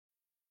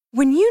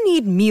When you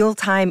need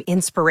mealtime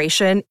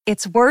inspiration,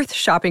 it's worth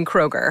shopping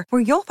Kroger,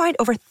 where you'll find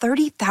over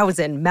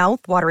 30,000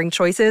 mouth-watering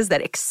choices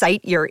that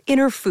excite your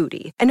inner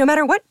foodie. And no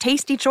matter what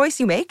tasty choice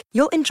you make,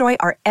 you'll enjoy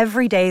our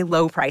everyday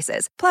low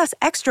prices, plus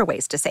extra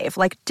ways to save,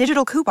 like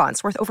digital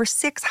coupons worth over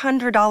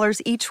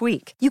 $600 each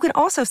week. You can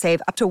also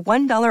save up to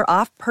 $1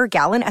 off per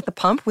gallon at the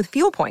pump with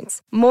fuel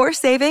points. More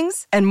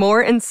savings and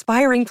more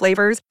inspiring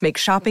flavors make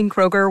shopping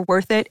Kroger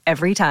worth it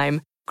every time.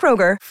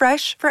 Kroger,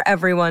 fresh for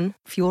everyone.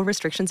 Fuel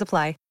restrictions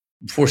apply.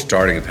 Before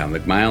starting a family,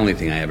 my only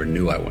thing I ever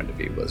knew I wanted to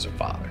be was a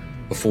father.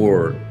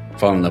 Before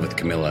falling in love with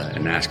Camilla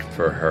and asking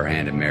for her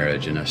hand in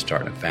marriage and us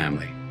starting a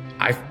family,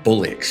 I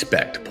fully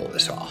expect to pull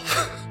this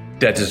off.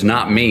 That does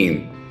not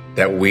mean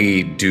that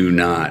we do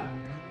not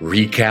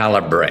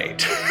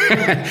recalibrate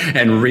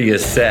and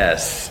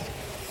reassess.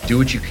 Do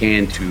what you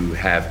can to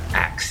have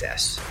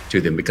access to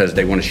them, because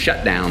they want to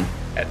shut down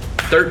at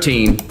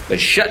 13, they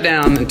shut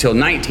down until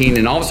 19,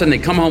 and all of a sudden they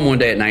come home one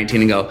day at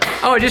 19 and go,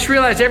 oh, I just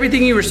realized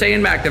everything you were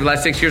saying back the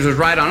last 6 years was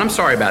right on. I'm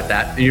sorry about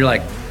that. And you're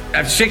like,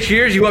 after 6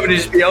 years, you want me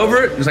to just be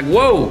over it? It's like,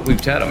 whoa,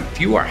 we've told them,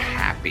 if you are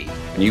happy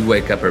and you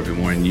wake up every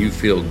morning, you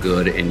feel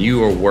good, and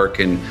you are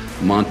working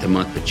month to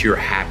month, but you're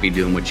happy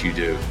doing what you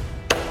do,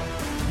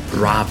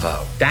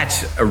 bravo.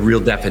 That's a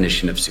real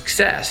definition of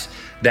success.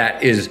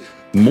 That is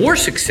more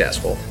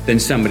successful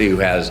than somebody who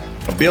has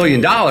 $1 billion,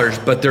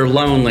 but they're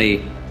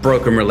lonely,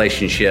 broken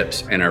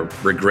relationships, and are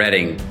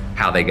regretting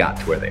how they got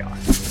to where they are.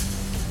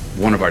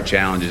 One of our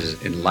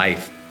challenges in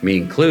life, me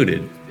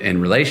included, in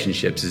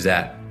relationships is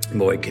that,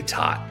 boy, it gets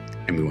hot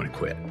and we want to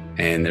quit.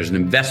 And there's an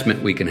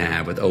investment we can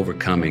have with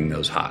overcoming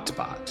those hot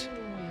spots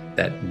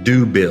that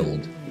do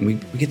build. And we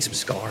get some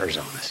scars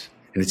on us,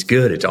 and it's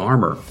good. It's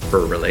armor for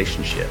a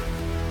relationship.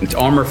 It's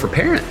armor for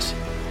parents.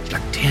 It's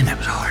like, damn, that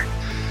was hard.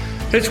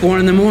 It's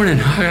 1 a.m.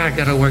 I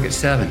got to work at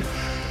 7.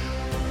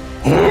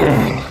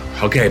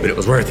 Okay, but it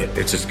was worth it.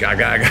 It's just, I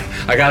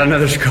got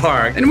another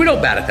scar. And we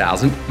don't bat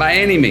 1,000 by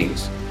any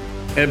means,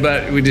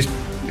 but we just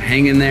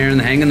hang in there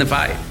and hang in the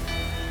fight.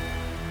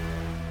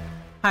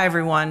 Hi,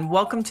 everyone.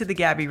 Welcome to the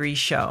Gabby Reese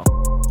Show.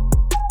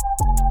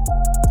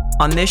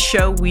 On this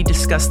show, we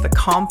discuss the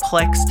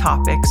complex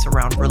topics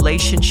around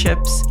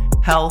relationships,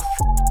 health,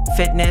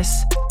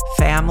 fitness,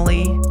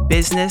 family,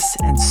 business,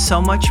 and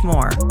so much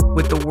more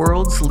with the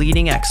world's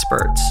leading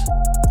experts.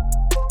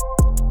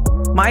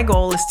 My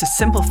goal is to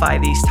simplify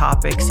these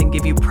topics and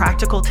give you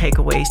practical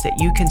takeaways that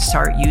you can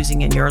start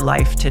using in your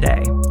life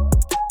today.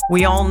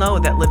 We all know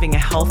that living a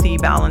healthy,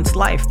 balanced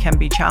life can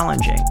be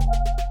challenging.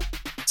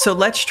 So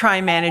let's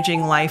try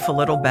managing life a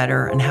little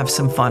better and have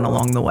some fun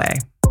along the way.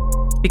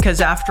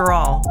 Because after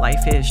all,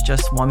 life is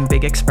just one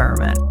big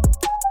experiment.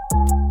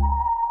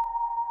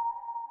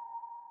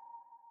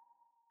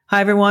 Hi,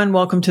 everyone.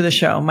 Welcome to the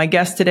show. My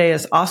guest today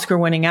is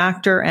Oscar-winning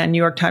actor and New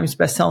York Times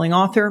bestselling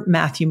author,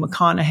 Matthew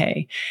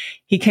McConaughey.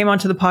 He came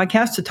onto the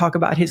podcast to talk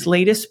about his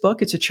latest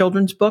book. It's a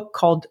children's book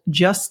called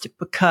Just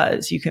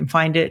Because. You can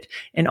find it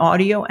in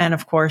audio and,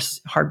 of course,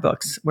 hard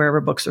books,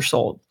 wherever books are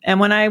sold. And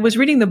when I was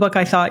reading the book,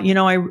 I thought,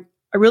 I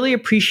really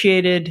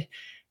appreciated,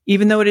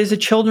 even though it is a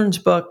children's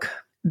book,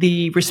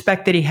 the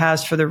respect that he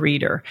has for the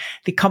reader,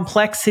 the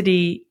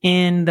complexity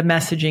in the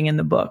messaging in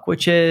the book,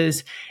 which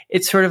is,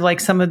 it's sort of like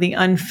some of the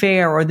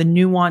unfair or the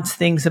nuanced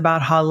things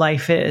about how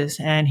life is.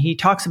 And he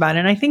talks about it.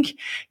 And I think,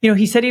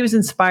 he said he was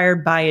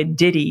inspired by a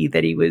ditty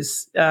that he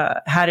was,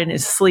 had in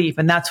his sleep.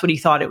 And that's what he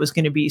thought it was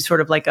going to be, sort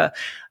of like a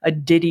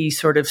ditty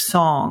sort of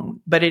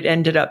song, but it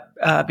ended up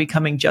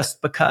becoming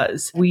Just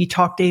Because. We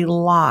talked a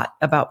lot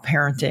about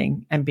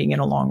parenting and being in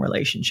a long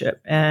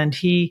relationship. And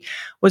he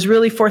was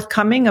really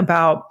forthcoming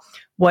about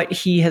what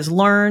he has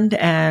learned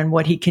and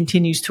what he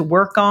continues to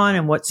work on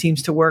and what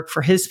seems to work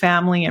for his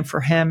family and for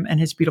him and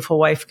his beautiful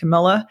wife,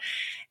 Camilla.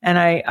 And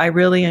I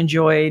really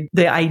enjoyed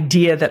the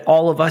idea that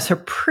all of us are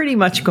pretty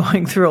much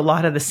going through a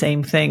lot of the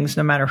same things,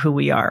 no matter who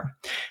we are.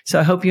 So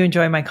I hope you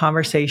enjoy my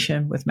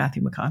conversation with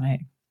Matthew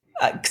McConaughey.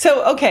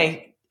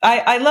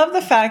 I love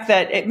the fact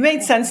that it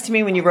made sense to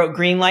me when you wrote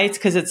Green Lights,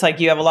 because it's like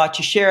you have a lot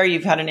to share.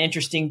 You've had an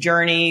interesting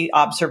journey,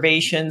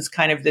 observations,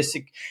 kind of this,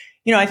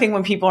 I think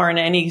when people are in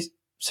any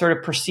sort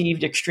of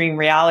perceived extreme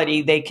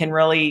reality, they can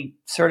really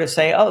sort of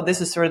say, oh,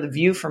 this is sort of the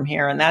view from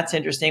here. And that's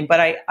interesting. But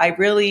I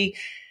really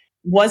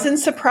wasn't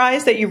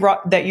surprised that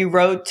you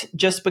wrote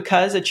Just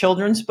Because, a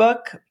children's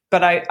book.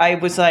 But I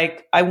was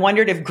like, I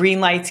wondered if Green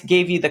Lights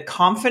gave you the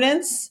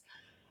confidence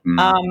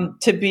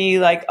to be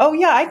like, oh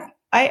yeah,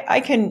 I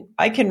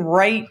can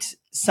write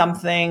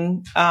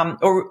something,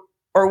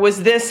 or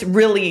was this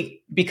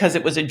really because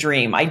it was a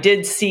dream? I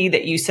did see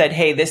that you said,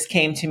 hey, this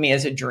came to me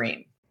as a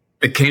dream.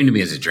 It came to me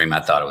as a dream. I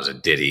thought it was a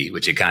ditty,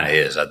 which it kind of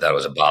is. I thought it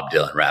was a Bob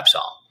Dylan rap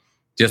song.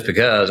 Just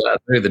because I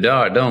threw the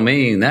dart don't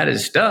mean that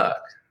is stuck.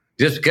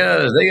 Just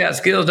because they got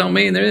skills don't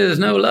mean there is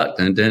no luck.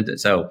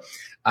 So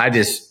I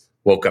just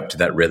woke up to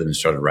that rhythm and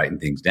started writing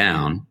things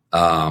down.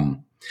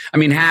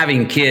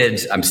 Having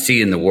kids, I'm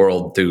seeing the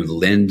world through the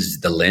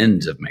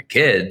lens of my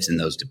kids and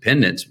those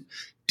dependents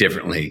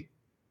differently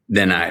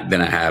than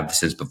I have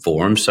since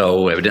before them.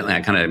 So evidently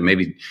I kind of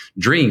maybe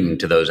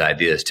dreamed to those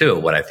ideas too,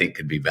 of what I think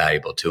could be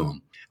valuable to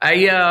them.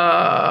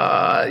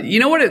 You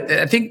know what?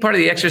 I think part of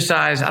the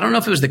exercise, I don't know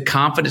if it was the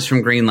confidence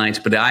from green lights,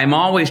 but I'm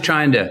always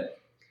trying to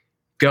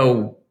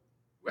go,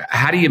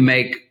 how do you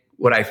make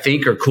what I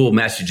think are cool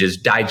messages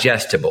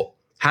digestible?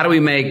 How do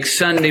we make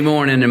Sunday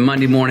morning and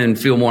Monday morning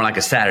feel more like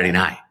a Saturday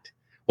night?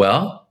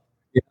 Well,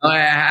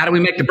 how do we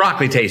make the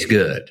broccoli taste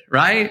good,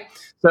 right?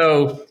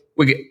 So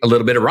we get a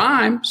little bit of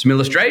rhyme, some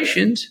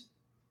illustrations,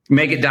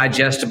 make it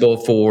digestible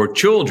for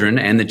children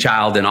and the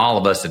child and all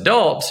of us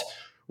adults.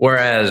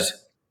 Whereas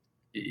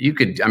you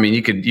could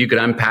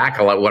unpack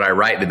a lot what I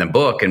write in the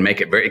book and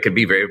make it it could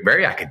be very,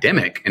 very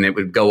academic, and it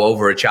would go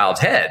over a child's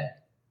head,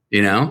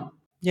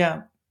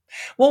 Yeah.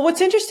 Well,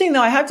 what's interesting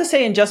though, I have to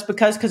say, and just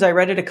because I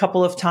read it a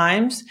couple of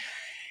times,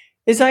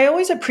 is I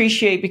always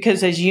appreciate,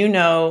 because as you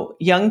know,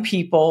 young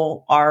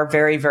people are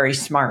very, very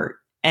smart,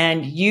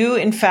 and you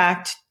in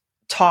fact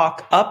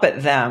talk up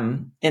at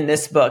them in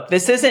this book.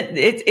 This isn't,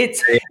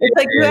 it's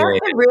like you have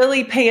to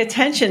really pay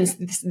attention.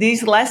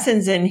 These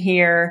lessons in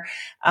here,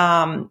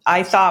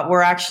 I thought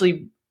were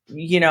actually,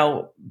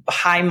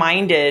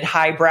 high-minded,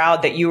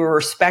 high-browed, that you were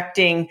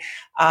respecting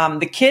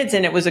the kids.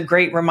 And it was a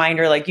great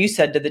reminder, like you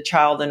said, to the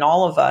child and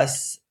all of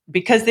us,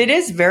 because it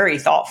is very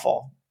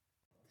thoughtful.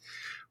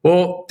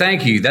 Well,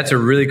 thank you. That's a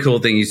really cool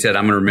thing you said.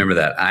 I'm going to remember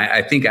that.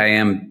 I think I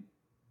am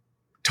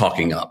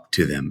talking up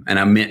to them, and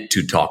I meant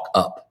to talk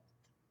up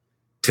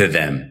to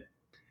them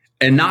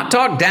and not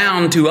talk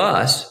down to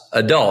us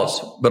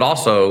adults, but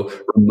also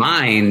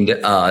remind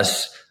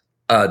us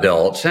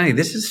adults, hey,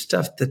 this is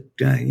stuff that,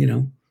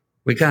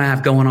 we kind of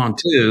have going on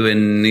too,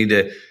 and need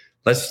to,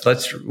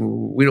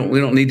 we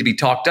don't need to be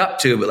talked up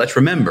to, but let's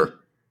remember,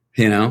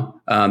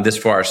 this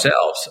for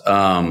ourselves.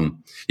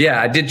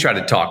 I did try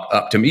to talk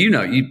up to me,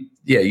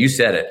 you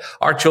said it.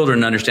 Our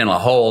children understand a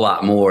whole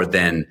lot more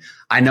than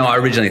I know I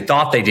originally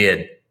thought they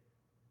did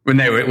when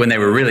they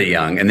were really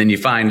young. And then you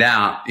find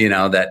out,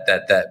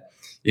 that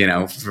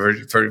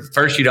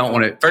first you don't,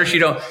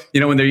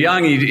 when they're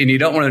young and you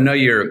don't want to know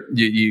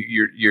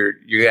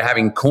you're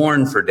having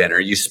corn for dinner,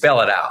 you spell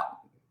it out,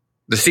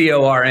 the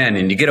CORN,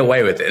 and you get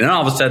away with it. And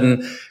all of a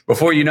sudden,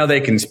 before you know they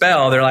can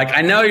spell, they're like,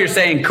 I know you're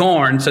saying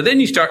corn. So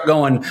then you start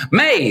going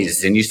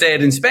maize, and you say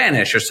it in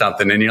Spanish or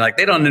something. And you're like,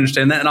 they don't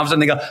understand that. And all of a sudden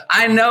they go,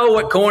 I know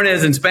what corn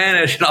is in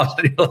Spanish. And all of a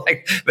sudden you're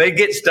like, they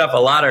get stuff a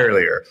lot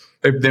earlier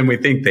than we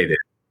think they did.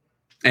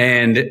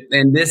 And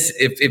this,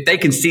 if they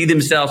can see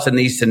themselves in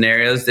these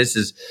scenarios, this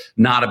is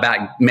not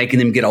about making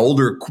them get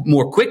older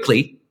more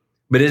quickly,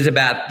 but it's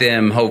about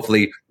them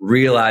hopefully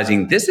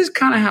realizing this is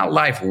kind of how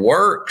life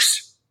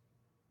works.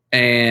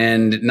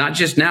 And not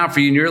just now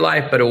for you in your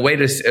life, but a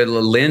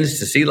lens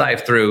to see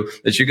life through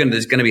that's going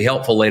to be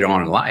helpful later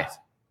on in life.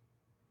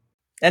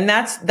 And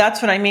that's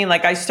what I mean.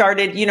 Like I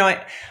started,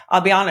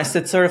 I'll be honest,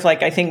 it's sort of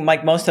like, I think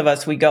like most of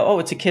us, we go, oh,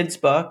 it's a kid's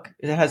book.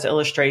 It has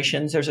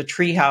illustrations. There's a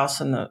tree house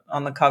on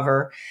the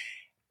cover.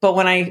 But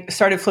when I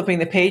started flipping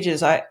the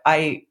pages,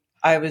 I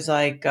was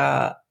like,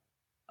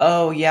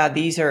 oh yeah,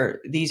 these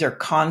are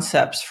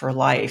concepts for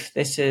life.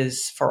 This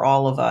is for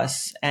all of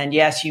us. And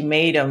yes, you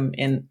made them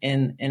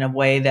in a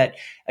way that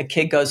a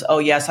kid goes, oh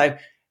yes, I'm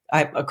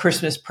a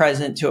Christmas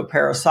present to a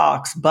pair of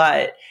socks,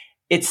 but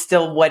it's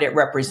still what it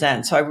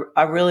represents. So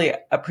I really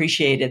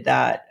appreciated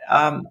that.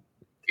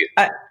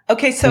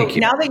 Okay. So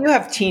now that you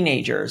have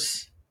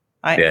teenagers,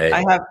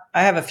 I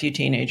have a few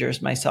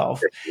teenagers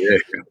myself.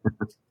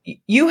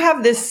 You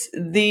have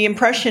the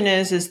impression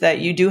is that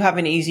you do have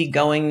an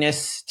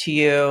easygoingness to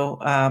you.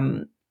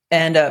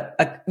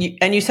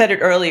 And you said it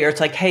earlier,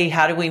 it's like, hey,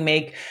 how do we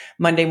make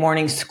Monday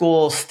morning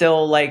school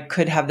still like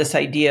could have this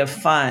idea of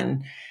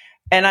fun?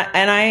 And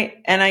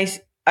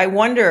I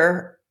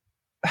wonder,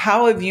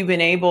 how have you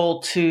been able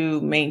to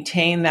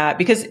maintain that?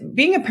 Because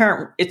being a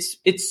parent,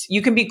 it's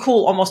you can be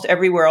cool almost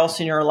everywhere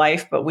else in your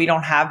life, but we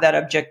don't have that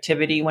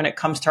objectivity when it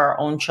comes to our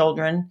own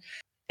children.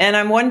 And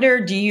I wonder,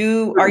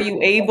 are you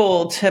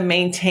able to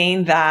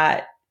maintain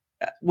that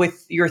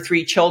with your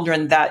 3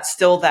 children, that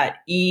still that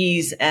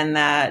ease and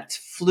that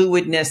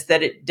fluidness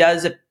that it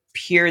does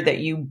appear that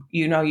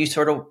you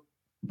sort of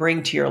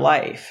bring to your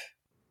life?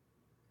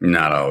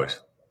 Not always.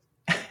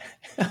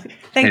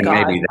 Thank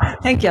God.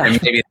 Thank you.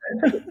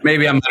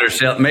 Maybe I'm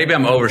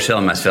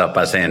overselling myself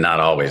by saying not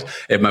always.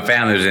 If my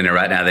family was in it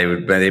right now,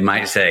 they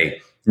might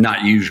say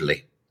not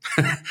usually.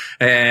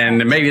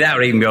 And maybe that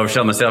would even be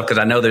overselling myself, because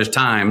I know there's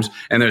times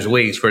and there's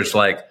weeks where it's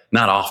like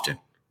not often.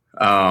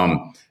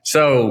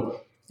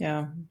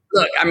 Yeah.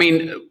 Look, I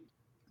mean,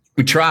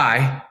 we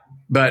try,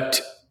 but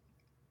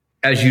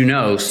as you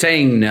know,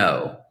 saying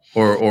no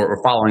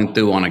or following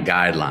through on a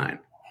guideline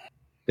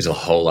is a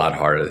whole lot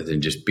harder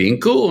than just being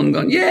cool and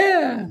going,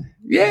 yeah.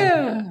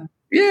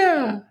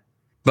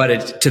 But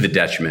it's to the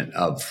detriment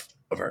of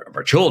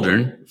our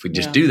children if we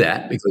just do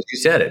that, because you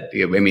said it.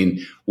 I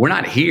mean, we're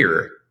not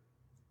here.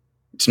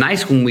 It's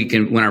nice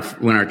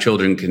when our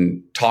children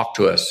can talk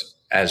to us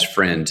as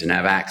friends and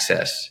have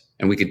access,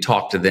 and we can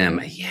talk to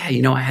them.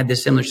 Yeah, I had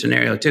this similar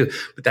scenario too.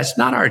 But that's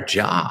not our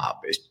job,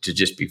 is to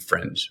just be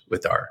friends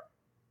with our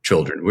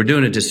children. We're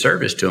doing a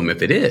disservice to them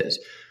if it is.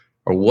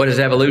 Or what is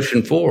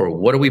evolution for?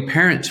 What are we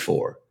parents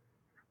for?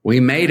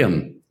 We made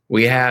them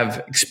We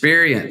have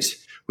experience.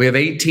 We have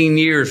 18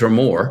 years or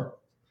more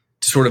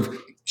to sort of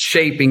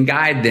shape and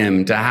guide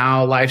them to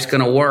how life's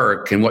going to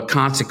work and what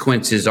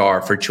consequences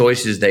are for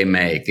choices they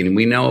make. And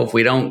we know if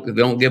we don't give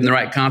them the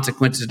right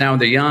consequences now when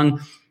they're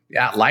young,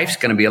 life's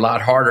going to be a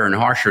lot harder and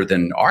harsher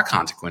than our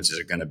consequences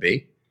are going to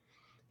be.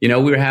 We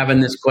were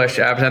having this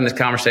question. I was having this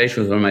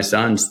conversation with one of my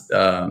sons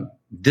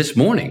this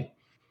morning,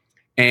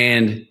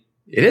 and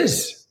it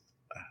is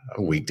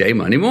a weekday,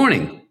 Monday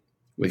morning.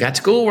 We got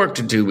schoolwork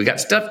to do. We got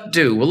stuff to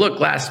do. Well, look,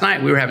 last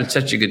night we were having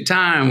such a good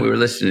time. We were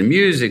listening to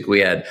music. We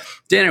had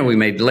dinner. We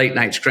made late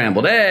night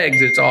scrambled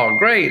eggs. It's all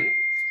great.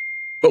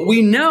 But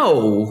we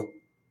know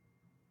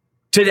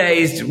we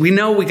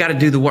got to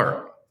do the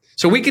work.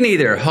 So we can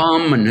either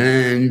hum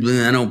and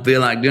I don't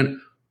feel like doing it,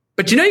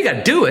 but you got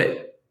to do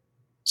it.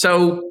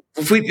 So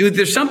if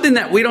there's something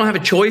that we don't have a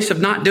choice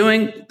of not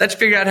doing, let's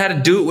figure out how to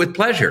do it with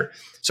pleasure.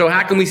 So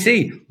how can we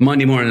see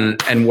Monday morning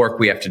and work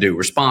we have to do,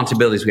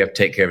 responsibilities we have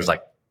to take care of? It's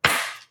like,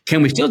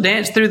 can we still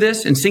dance through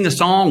this and sing a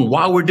song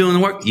while we're doing the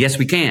work? Yes,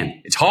 we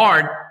can. It's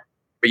hard,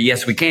 but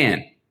yes, we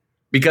can.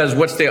 Because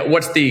what's the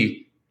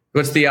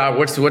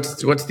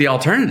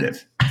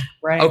alternative?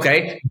 Right.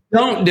 Okay,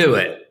 don't do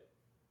it.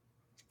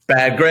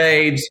 Bad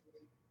grades.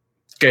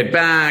 Get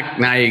back.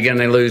 Now you're going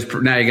to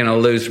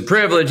lose some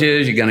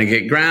privileges. You're going to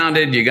get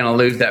grounded. You're going to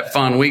lose that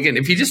fun weekend.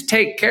 If you just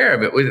take care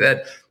of it with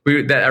that.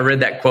 I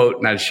read that quote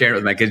and I was sharing it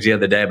with my kids the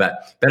other day about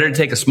better to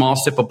take a small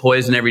sip of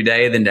poison every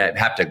day than to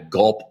have to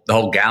gulp the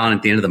whole gallon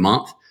at the end of the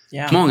month.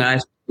 Yeah. Come on,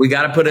 guys. We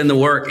got to put in the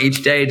work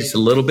each day just a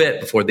little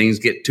bit before things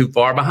get too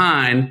far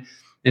behind.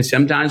 And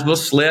sometimes we'll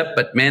slip,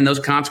 but man, those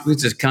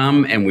consequences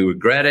come and we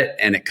regret it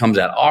and it comes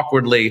out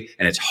awkwardly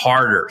and it's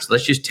harder. So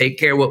let's just take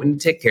care of what we need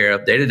to take care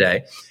of day to day.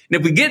 And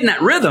if we get in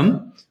that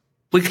rhythm,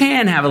 we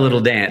can have a little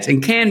dance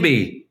and can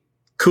be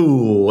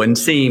cool and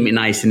seem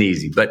nice and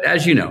easy. But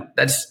as you know,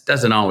 that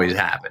doesn't always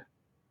happen.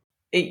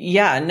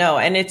 Yeah, no.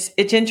 And it's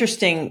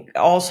interesting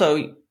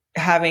also I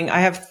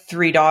have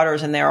 3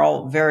 daughters and they're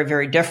all very,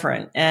 very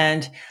different.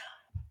 And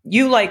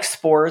you like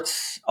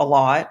sports a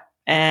lot.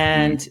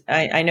 And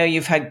I know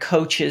you've had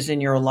coaches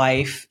in your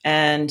life,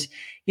 and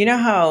you know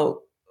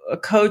how a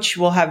coach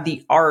will have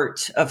the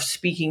art of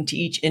speaking to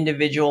each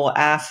individual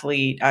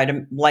athlete.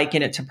 I'd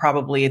liken it to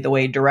probably the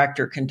way a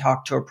director can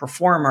talk to a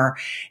performer.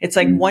 It's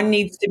like one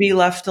needs to be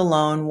left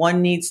alone.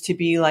 One needs to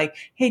be like,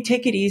 hey,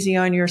 take it easy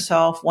on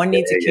yourself. One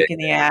needs a kick in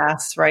the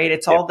ass, right?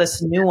 It's all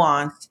this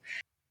nuance.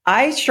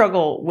 I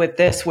struggle with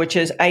this, which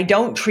is I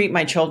don't treat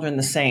my children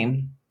the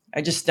same.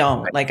 I just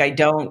don't. Like, I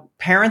don't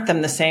parent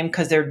them the same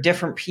because they're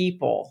different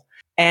people.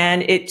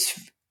 And it's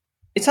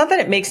not that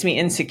it makes me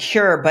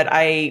insecure, but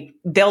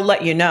they'll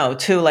let you know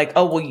too, like,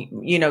 oh, well,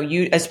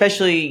 you,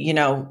 especially,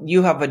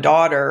 you have a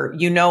daughter,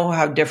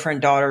 how different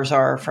daughters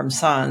are from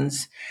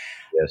sons.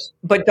 Yes.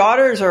 But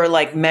daughters are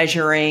like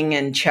measuring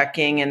and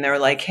checking, and they're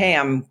like, hey,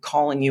 I'm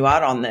calling you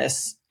out on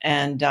this.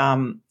 And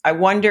I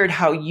wondered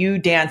how you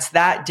dance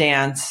that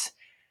dance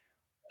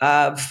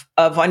of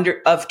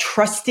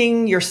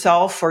trusting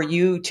yourself, or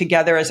you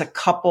together as a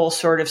couple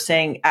sort of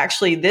saying,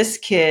 actually, this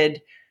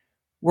kid,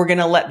 we're going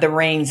to let the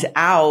reins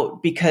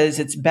out because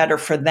it's better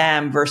for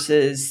them,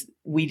 versus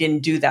we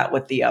didn't do that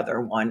with the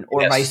other one,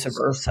 or vice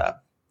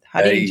versa.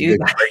 How do you do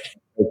that?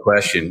 Good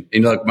question.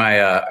 Look,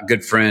 my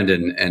good friend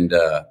and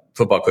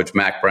football coach,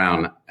 Mac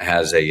Brown,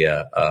 has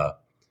a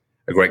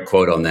great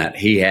quote on that.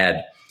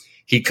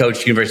 He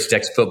coached University of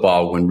Texas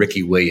football when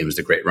Ricky Williams,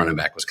 the great running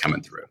back, was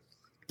coming through.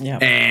 Yeah.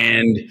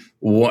 And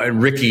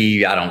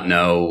Ricky, I don't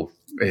know,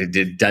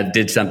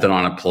 did something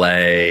on a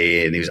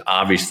play, and he was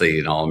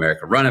obviously an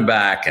All-American running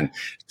back. And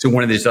so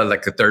one of these other,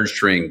 like the third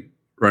string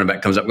running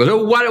back, comes up and goes,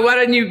 oh, why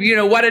didn't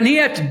he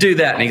have to do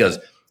that? And he goes,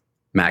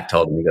 Mac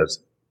told him, he goes,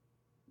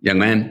 young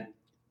man,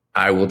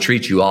 I will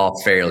treat you all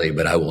fairly,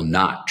 but I will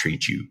not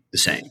treat you the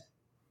same.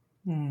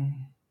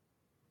 And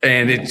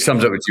it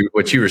sums up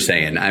what you were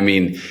saying. I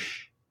mean,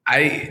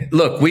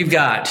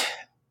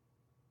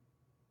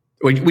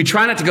 we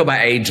try not to go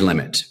by age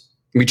limits.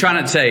 We try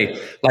not to say,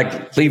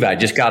 like, Levi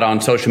just got on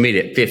social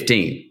media at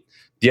 15.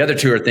 The other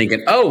two are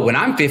thinking, oh, when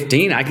I'm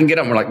 15, I can get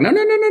up. And we're like,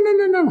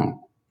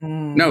 no.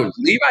 No,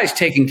 Levi's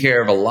taking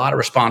care of a lot of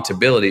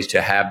responsibilities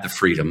to have the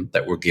freedom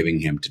that we're giving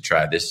him to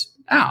try this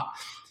out.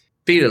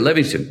 Peter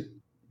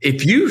Livingston,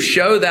 if you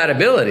show that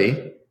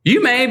ability,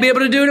 you may be able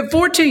to do it at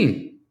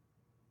 14.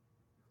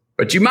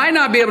 But you might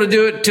not be able to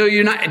do it till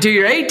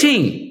you're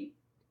 18.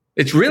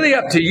 It's really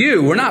up to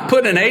you. We're not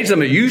putting an age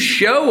limit. You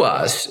show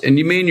us, and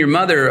you and your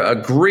mother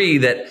agree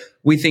that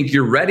we think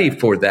you're ready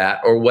for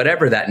that, or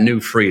whatever that new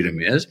freedom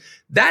is.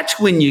 That's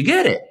when you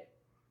get it.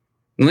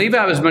 And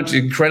Levi was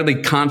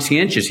incredibly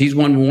conscientious. He's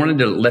one who wanted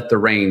to let the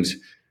reins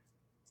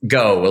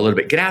go a little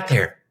bit. Get out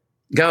there.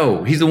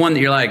 Go. He's the one that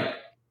you're like,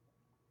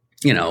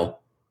 I don't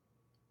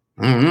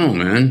know,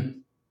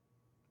 man.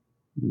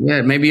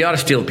 Yeah, maybe you ought to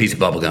steal a piece of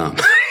bubble gum.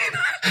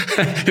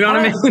 You know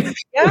what I mean?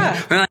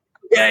 Yeah.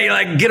 Yeah, you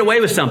like get away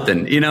with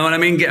something. You know what I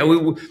mean?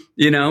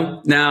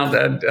 Now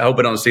I hope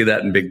I don't see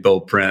that in big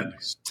bold print.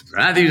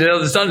 I think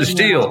it's something to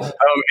steal. No.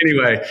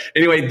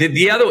 Anyway,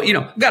 the other,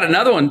 got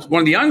another one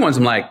of the young ones.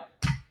 I'm like,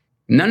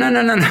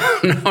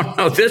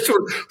 No. This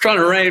was trying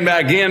to rein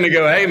back in to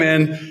go, hey,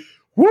 man,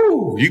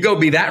 woo, you go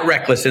be that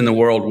reckless in the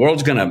world.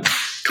 World's going to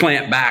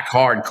clamp back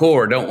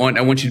hardcore.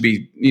 I want you to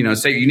be,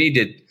 say you need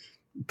to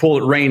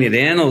rein it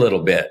in a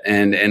little bit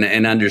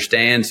and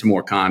understand some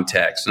more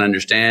context and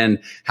understand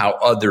how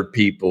other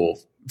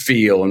people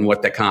feel and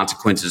what the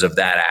consequences of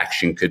that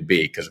action could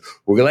be. Because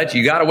we're going to let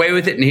you got away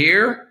with it in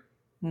here,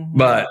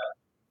 but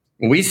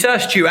we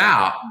sussed you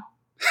out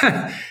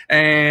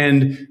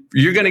and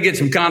you're going to get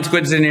some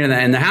consequences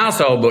in the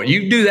household. But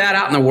you do that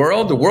out in the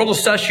world will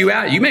suss you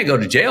out. You may go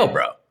to jail,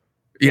 bro.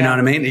 You know what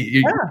I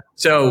mean?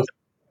 So,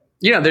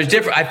 there's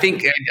different. I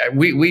think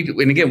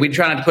and again, we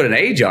try not to put an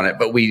age on it,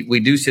 but we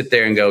do sit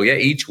there and go, yeah,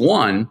 each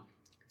one,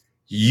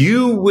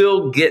 you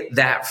will get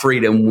that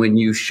freedom when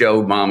you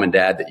show mom and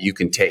dad that you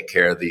can take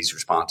care of these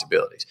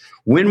responsibilities.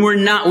 When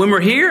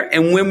we're here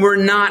and when we're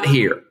not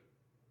here.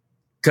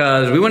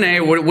 Because we want to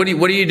hear, what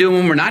are you doing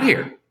when we're not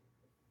here?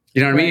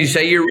 You know what I mean? You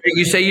say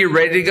you're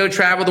ready to go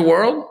travel the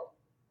world.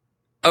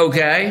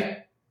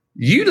 Okay.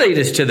 You lead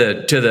us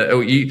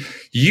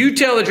you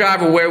tell the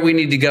driver where we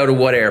need to go to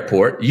what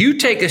airport. You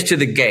take us to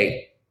the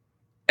gate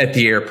at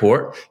the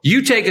airport.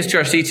 You take us to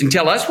our seats and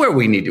tell us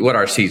what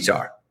our seats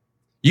are.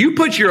 You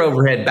put your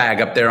overhead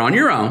bag up there on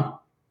your own.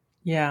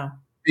 Yeah.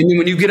 And then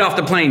when you get off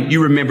the plane,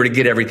 you remember to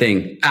get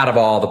everything out of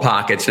all the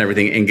pockets and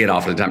everything and get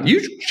off at the time.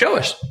 You show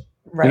us.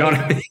 Right. You know what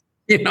I mean?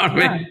 You know what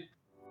I mean?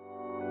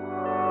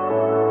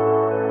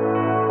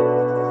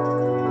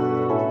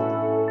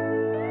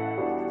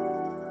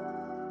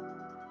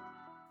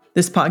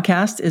 This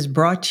podcast is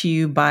brought to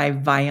you by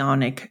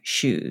Vionic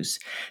Shoes.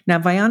 Now,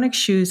 Vionic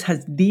Shoes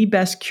has the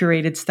best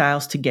curated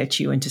styles to get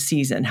you into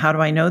season. How do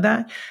I know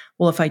that?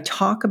 Well, if I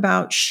talk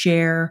about,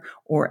 share,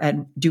 or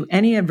do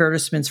any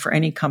advertisements for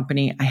any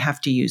company, I have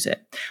to use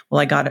it.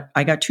 Well, I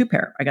got two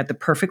pair. I got the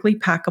perfectly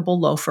packable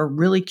loafer,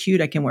 really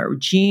cute. I can wear it with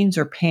jeans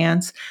or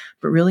pants,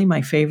 but really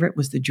my favorite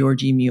was the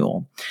Georgie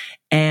Mule.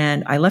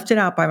 And I left it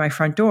out by my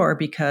front door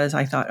because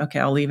I thought, okay,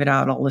 I'll leave it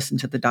out. I'll listen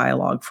to the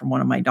dialogue from one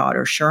of my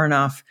daughters. Sure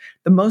enough,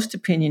 the most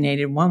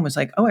opinionated one was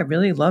like, oh, I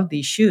really love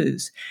these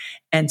shoes.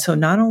 And so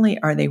not only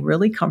are they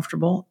really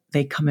comfortable,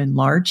 they come in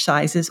large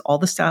sizes. All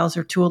the styles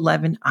are to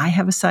 11. I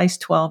have a size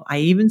 12. I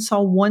even saw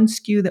one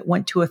SKU that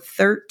went to a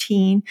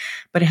 13,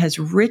 but it has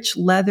rich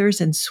leathers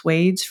and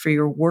suedes for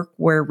your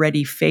workwear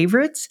ready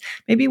favorites.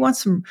 Maybe you want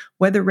some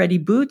weather ready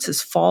boots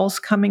as fall's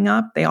coming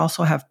up. They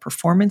also have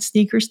performance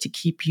sneakers to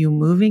keep you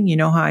moving. You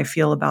know how I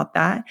feel about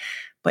that.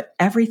 But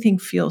everything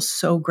feels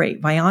so great.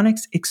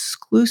 Vionic's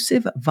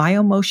exclusive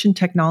VioMotion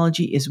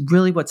technology is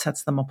really what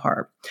sets them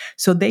apart.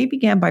 So they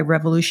began by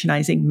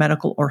revolutionizing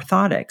medical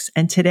orthotics.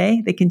 And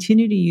today they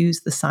continue to use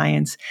the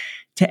science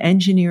to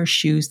engineer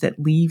shoes that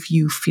leave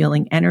you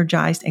feeling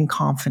energized and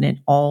confident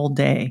all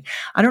day.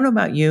 I don't know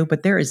about you,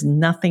 but there is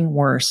nothing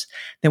worse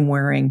than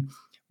wearing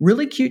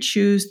really cute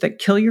shoes that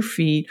kill your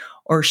feet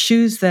or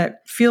shoes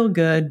that feel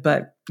good,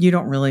 but you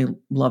don't really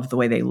love the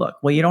way they look.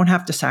 Well, you don't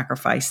have to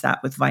sacrifice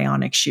that with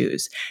Vionic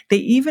shoes. They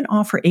even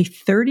offer a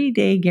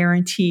 30-day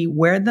guarantee,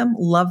 wear them,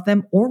 love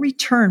them, or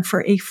return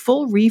for a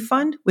full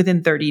refund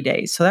within 30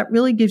 days. So that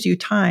really gives you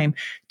time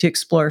to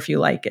explore if you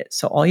like it.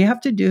 So all you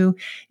have to do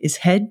is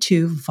head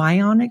to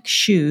Vionic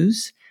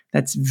Shoes.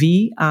 That's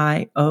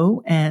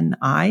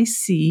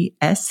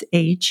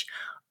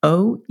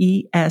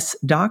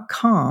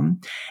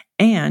VIONICSHOES.com.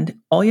 And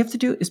all you have to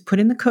do is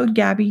put in the code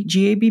GABBY,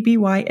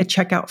 GABBY, at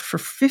checkout for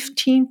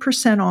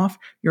 15% off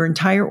your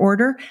entire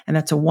order. And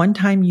that's a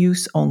one-time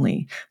use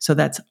only. So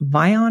that's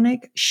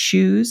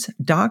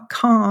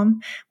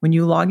VionicShoes.com when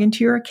you log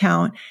into your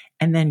account,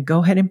 and then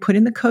go ahead and put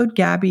in the code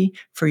GABBY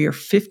for your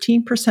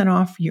 15%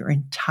 off your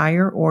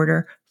entire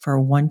order for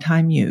a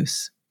one-time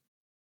use.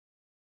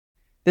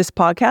 This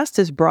podcast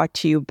is brought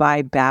to you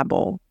by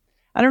Babbel.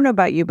 I don't know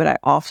about you, but I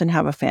often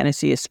have a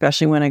fantasy,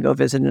 especially when I go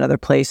visit another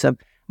place, of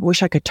I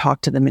wish I could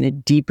talk to them in a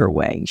deeper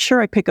way.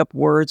 Sure, I pick up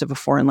words of a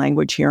foreign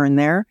language here and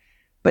there,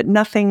 but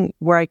nothing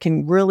where I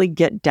can really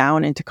get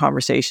down into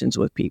conversations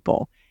with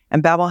people.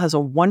 And Babbel has a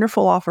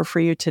wonderful offer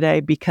for you today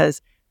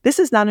because this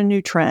is not a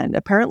new trend.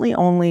 Apparently,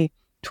 only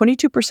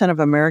 22% of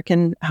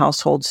American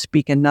households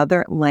speak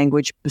another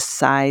language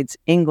besides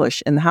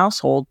English in the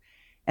household.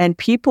 And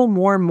people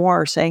more and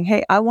more are saying,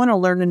 hey, I want to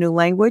learn a new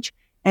language.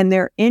 And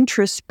their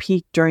interests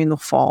peak during the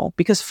fall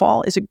because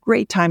fall is a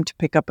great time to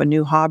pick up a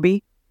new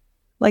hobby,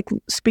 like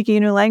speaking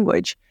a new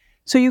language.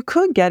 So you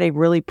could get a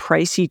really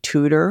pricey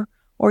tutor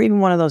or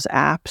even one of those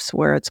apps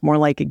where it's more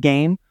like a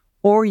game,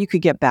 or you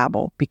could get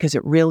Babbel because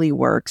it really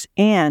works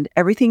and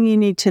everything you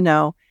need to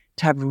know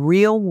to have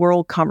real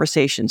world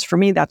conversations. For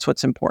me, that's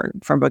what's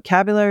important, from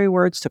vocabulary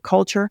words to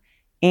culture.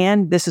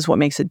 And this is what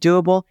makes it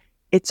doable.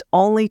 It's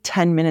only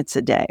 10 minutes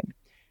a day.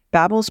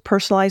 Babbel's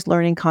personalized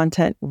learning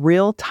content,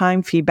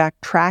 real-time feedback,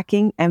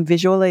 tracking, and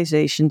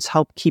visualizations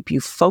help keep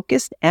you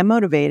focused and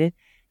motivated.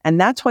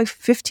 And that's why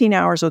 15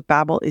 hours with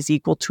Babbel is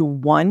equal to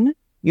 1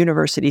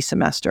 university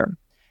semester.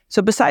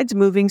 So besides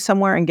moving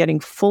somewhere and getting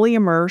fully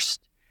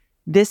immersed,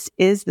 this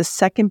is the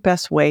second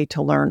best way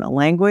to learn a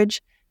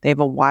language. They have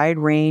a wide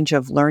range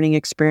of learning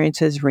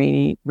experiences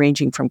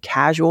ranging from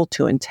casual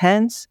to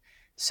intense.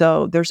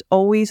 So there's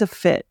always a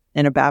fit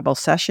in a Babbel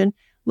session.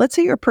 Let's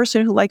say you're a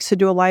person who likes to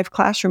do a live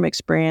classroom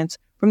experience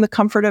from the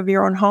comfort of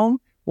your own home.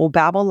 Well,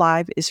 Babbel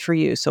Live is for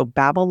you. So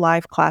Babbel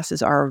Live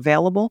classes are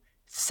available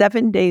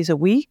 7 days a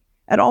week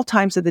at all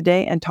times of the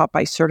day and taught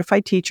by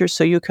certified teachers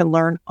so you can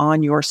learn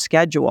on your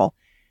schedule.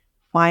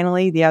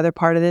 Finally, the other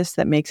part of this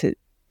that makes it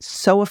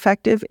so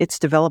effective, it's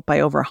developed by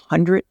over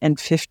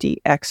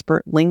 150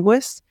 expert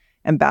linguists,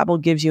 and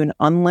Babbel gives you an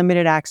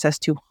unlimited access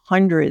to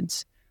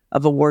hundreds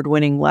of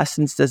award-winning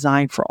lessons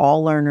designed for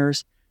all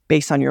learners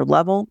based on your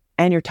level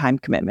and your time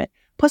commitment.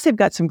 Plus, they've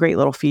got some great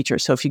little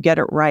features. So if you get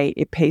it right,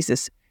 it plays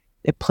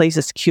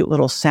this cute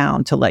little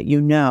sound to let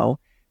you know.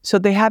 So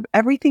they have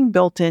everything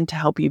built in to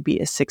help you be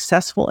as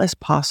successful as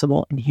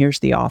possible. And here's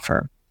the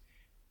offer.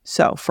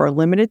 So for a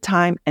limited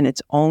time, and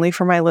it's only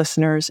for my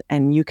listeners,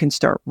 and you can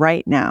start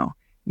right now,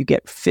 you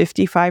get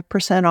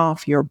 55%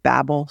 off your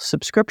Babbel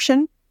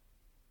subscription.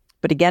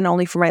 But again,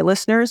 only for my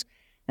listeners.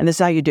 And this is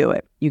how you do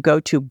it. You go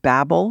to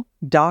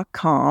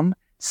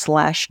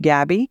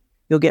babbel.com/Gabby.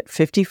 You'll get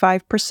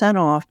 55%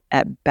 off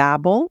at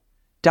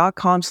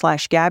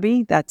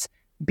babbel.com/Gabby. That's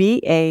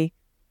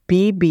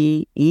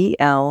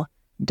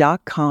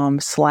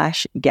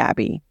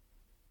BABBEL.com/Gabby.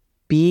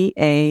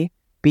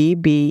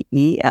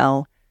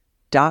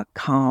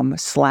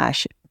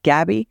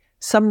 BABBEL.com/Gabby.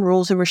 Some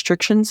rules and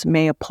restrictions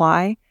may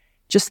apply.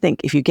 Just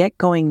think, if you get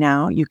going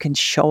now, you can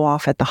show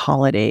off at the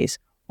holidays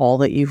all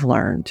that you've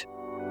learned.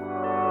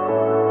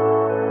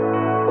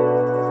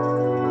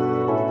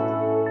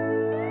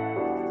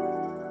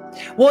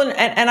 Well,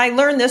 and I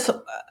learned this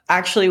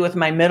actually with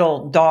my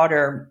middle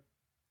daughter,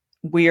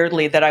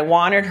 weirdly, that I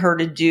wanted her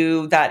to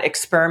do that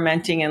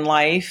experimenting in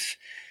life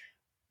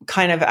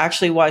kind of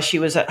actually while she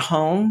was at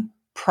home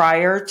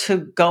prior to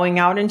going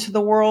out into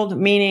the world,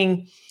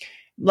 meaning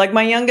like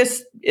my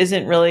youngest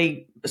isn't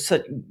really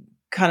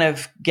kind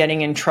of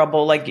getting in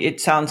trouble. Like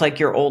it sounds like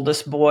your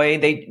oldest boy,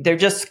 they're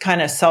just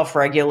kind of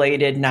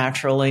self-regulated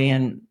naturally.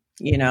 And,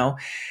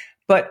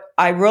 but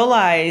I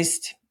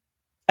realized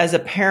as a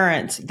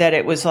parent that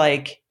it was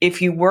like,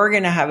 if you were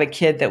going to have a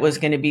kid that was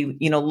going to be,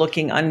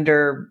 looking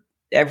under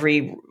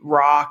every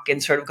rock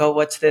and sort of go,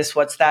 what's this,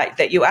 what's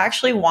that you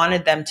actually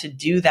wanted them to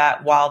do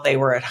that while they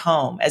were at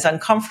home. As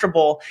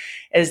uncomfortable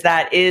as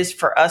that is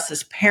for us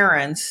as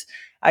parents,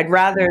 I'd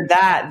rather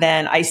that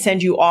than I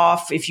send you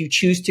off if you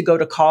choose to go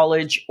to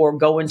college or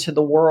go into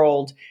the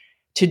world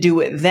to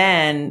do it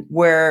then,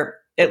 where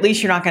at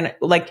least you're not going to,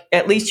 like,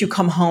 at least you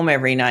come home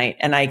every night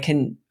and I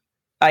can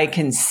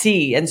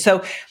see. And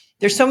so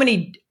there's so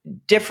many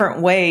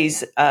different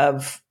ways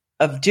of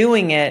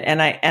doing it.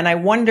 And I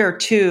wonder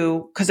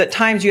too, because at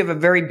times you have a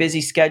very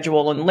busy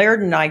schedule, and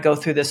Laird and I go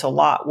through this a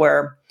lot,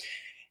 where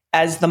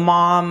as the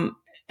mom,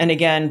 and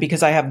again,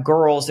 because I have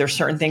girls, there's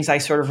certain things I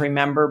sort of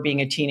remember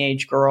being a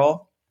teenage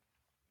girl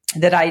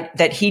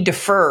that he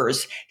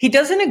defers. He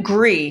doesn't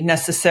agree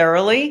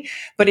necessarily,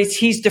 but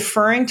he's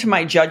deferring to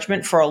my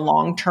judgment for a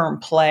long-term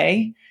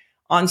play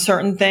on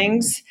certain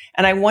things.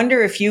 And I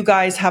wonder if you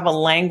guys have a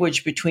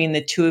language between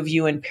the two of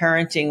you in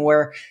parenting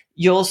where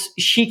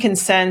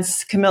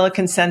Camilla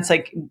can sense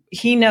like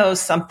he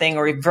knows something,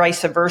 or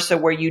vice versa,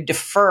 where you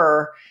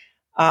defer.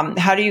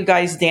 How do you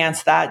guys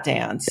dance that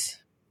dance?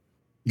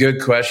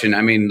 Good question.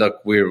 I mean,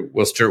 look,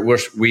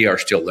 we are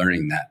still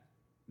learning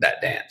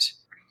that dance.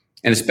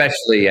 And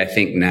especially I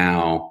think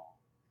now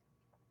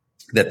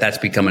that's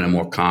becoming a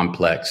more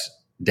complex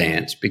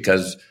dance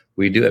because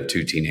we do have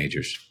two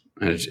teenagers.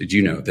 As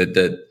you know,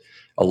 that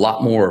a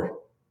lot more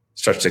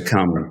starts to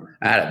come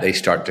at it. They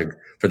start to,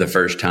 for the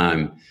first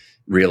time,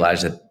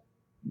 realize that,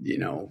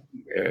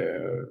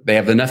 they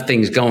have enough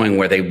things going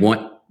where they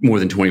want more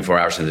than 24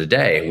 hours in a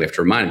day. And we have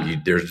to remind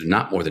them, there's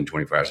not more than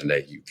 24 hours in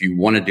a day. If you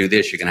want to do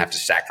this, you're going to have to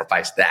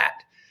sacrifice that.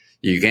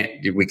 We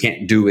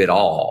can't do it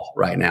all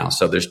right now.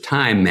 So there's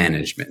time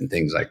management and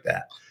things like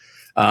that.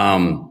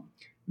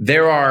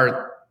 There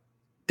are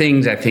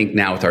things I think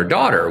now with our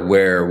daughter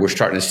where we're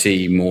starting to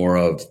see more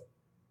of,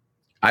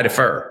 I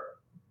defer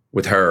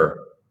with her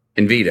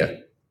and Vita.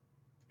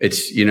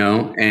 It's,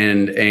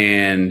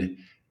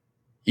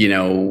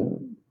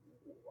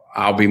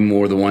 I'll be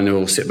more the one who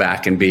will sit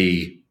back and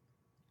be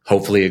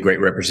hopefully a great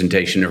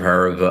representation of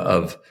her,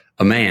 of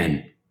a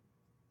man,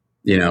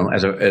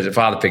 as a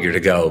father figure to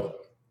go,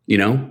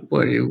 and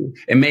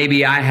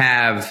maybe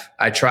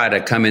I try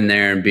to come in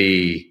there and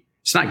be,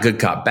 it's not good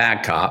cop,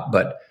 bad cop,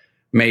 but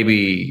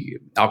maybe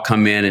I'll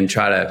come in and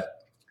try to,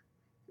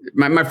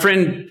 my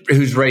friend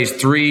who's raised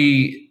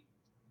 3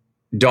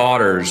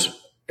 daughters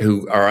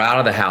who are out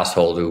of the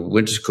household, who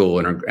went to school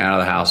and are out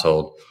of the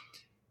household.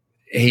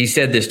 He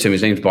said this to me.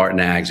 His name's Bart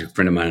Naggs, a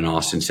friend of mine in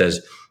Austin, says,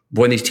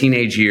 boy, in these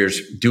teenage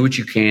years, do what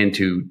you can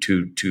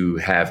to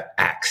have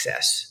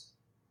access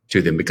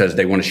to them, because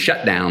they want to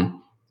shut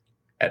down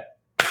at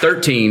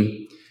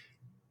 13.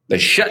 They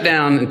shut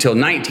down until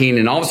 19,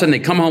 and all of a sudden they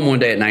come home one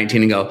day at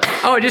 19 and go,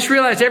 oh, I just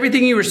realized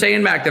everything you were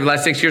saying back the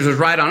last 6 years was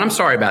right on. I'm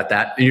sorry about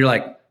that. And you're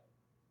like,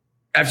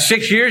 after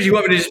 6 years, you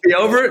want me to just be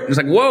over it? It's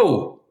like,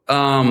 whoa.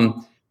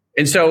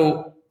 And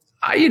so,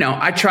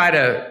 I try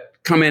to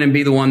come in and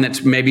be the one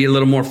that's maybe a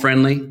little more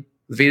friendly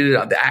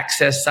via the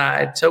access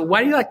side. So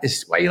why do you like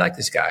this? Why do you like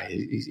this guy?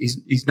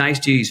 He's nice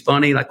to you. He's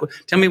funny. Like,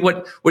 tell me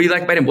what do you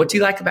like about him? What do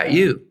you like about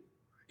you?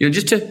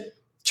 Just to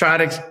try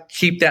to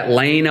keep that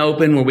lane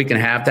open where we can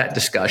have that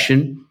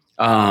discussion.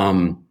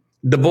 The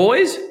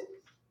boys,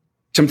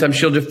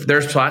 sometimes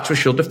there's spots where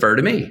she'll defer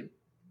to me.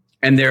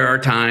 And there are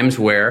times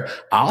where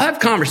I'll have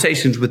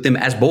conversations with them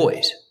as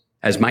boys,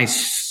 as my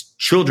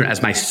children,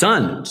 as my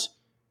sons,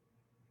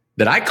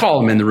 that I call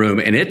them in the room,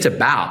 and it's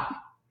about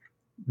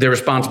their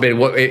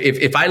responsibility.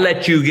 If I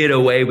let you get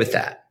away with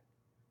that,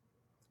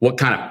 what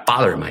kind of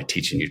father am I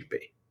teaching you to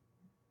be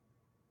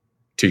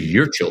to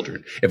your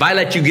children? If I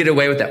let you get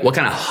away with that, what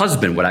kind of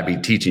husband would I be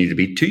teaching you to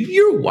be to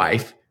your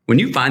wife when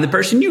you find the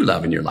person you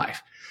love in your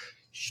life?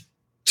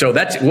 So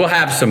we'll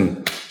have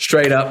some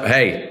straight up,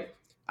 hey,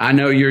 I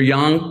know you're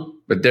young,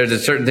 but there's a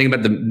certain thing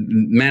about the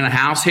man of the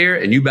house here,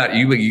 and you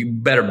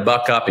better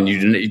buck up, and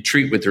you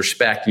treat with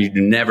respect, and you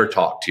do never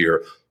talk to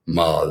your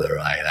mother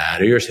like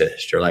that, or your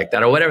sister like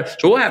that, or whatever.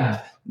 So we'll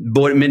have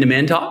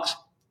men-to-men talks,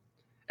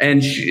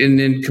 and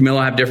then Camilla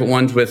will have different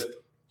ones with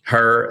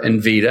her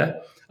and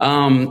Vita,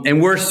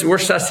 and we're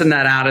sussing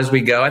that out as we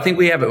go. I think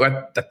we do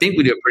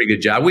a pretty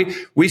good job.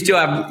 We still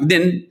have,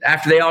 then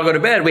after they all go to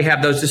bed, we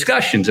have those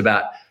discussions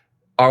about,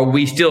 are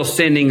we still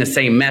sending the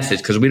same message?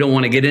 Because we don't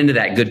want to get into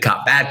that good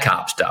cop, bad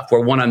cop stuff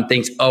where one of them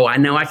thinks, oh, I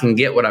know I can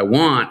get what I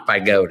want if I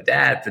go to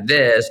dad for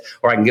this,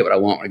 or I can get what I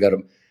want when I go to,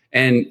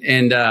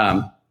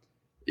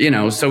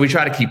 so we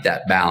try to keep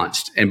that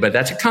balanced. But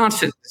that's a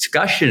constant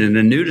discussion and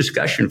a new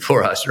discussion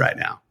for us right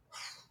now.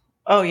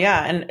 Oh,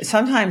 yeah. And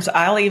sometimes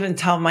I'll even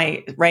tell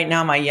my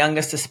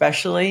youngest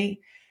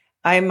especially,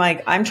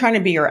 I'm trying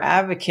to be your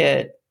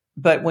advocate.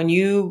 But when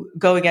you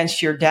go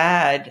against your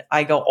dad,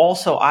 I go,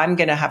 also, I'm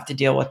going to have to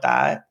deal with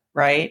that.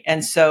 Right.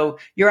 And so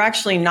you're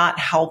actually not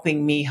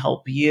helping me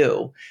help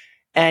you.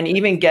 And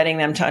even getting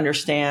them to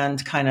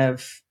understand kind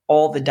of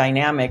all the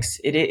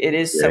dynamics, it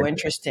is so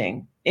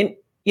interesting. In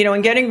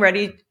getting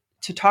ready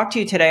to talk to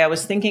you today, I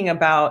was thinking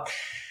about,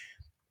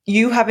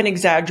 you have an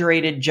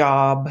exaggerated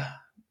job.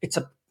 It's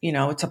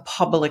a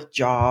public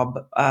job.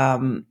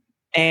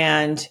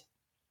 And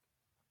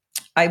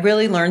I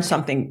really learned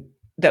something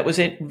that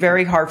was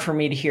very hard for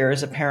me to hear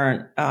as a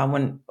parent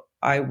when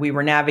we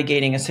were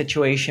navigating a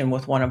situation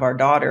with one of our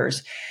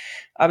daughters.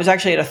 I was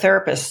actually at a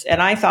therapist,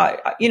 and I thought,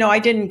 I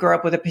didn't grow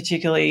up with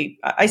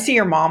I see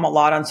your mom a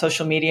lot on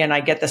social media, and I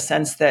get the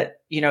sense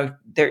that,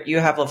 you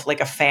have like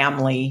a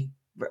family,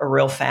 a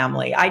real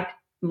family.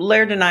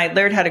 Laird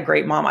had a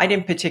great mom. I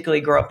didn't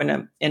particularly grow up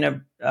in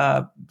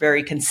a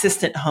very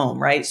consistent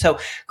home, right? So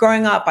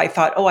growing up, I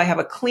thought, I have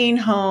a clean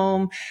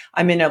home.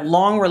 I'm in a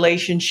long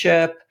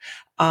relationship.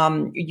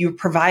 You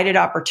provided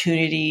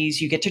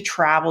opportunities, you get to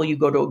travel, you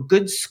go to a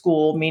good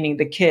school, meaning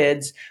the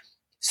kids.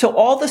 So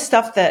all the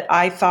stuff that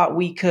I thought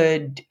we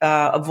could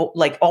avoid,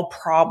 like all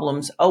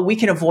problems, we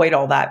can avoid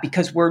all that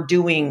because we're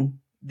doing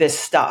this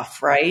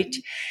stuff, right?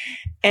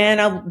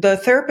 And the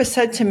therapist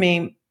said to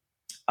me,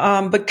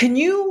 but can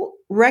you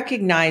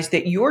recognize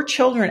that your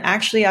children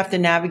actually have to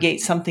navigate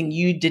something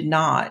you did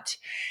not?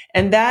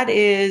 And that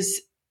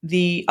is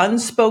the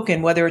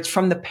unspoken, whether it's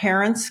from the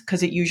parents,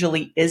 because it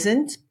usually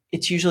isn't.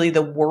 It's usually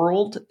the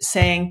world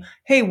saying,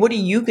 hey, what are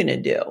you going to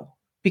do?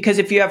 Because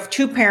if you have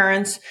two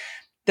parents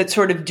that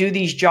sort of do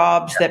these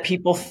jobs that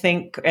people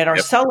think and are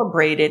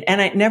celebrated,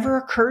 and it never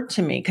occurred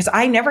to me because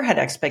I never had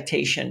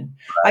expectation.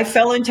 I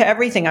fell into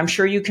everything. I'm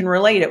sure you can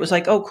relate. It was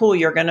like, oh, cool,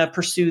 you're going to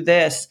pursue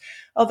this.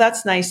 Oh,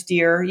 that's nice,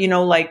 dear.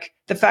 Like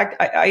the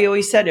fact I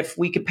always said, if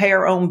we could pay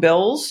our own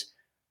bills,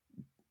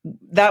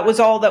 that was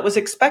all that was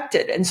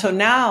expected. And so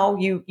now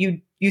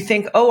you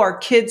think, oh, our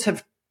kids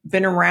have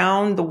been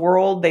around the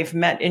world. They've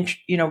met,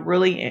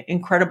 really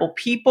incredible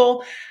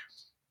people.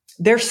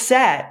 They're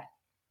set.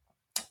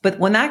 But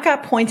when that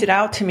got pointed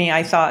out to me,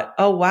 I thought,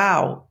 oh,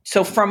 wow.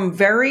 So from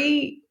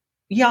very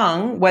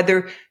young,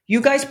 whether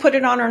you guys put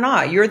it on or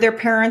not, you're their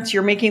parents,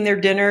 you're making their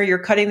dinner, you're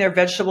cutting their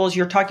vegetables,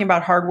 you're talking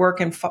about hard work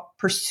and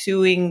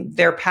pursuing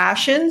their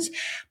passions.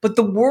 But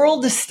the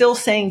world is still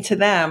saying to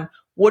them,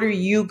 what are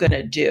you going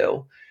to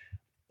do?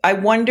 I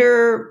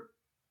wonder,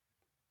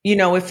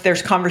 if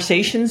there's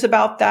conversations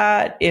about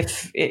that,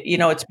 if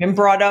it's been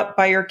brought up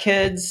by your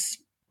kids.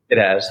 It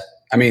has.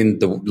 I mean,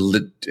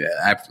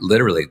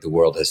 literally the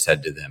world has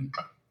said to them,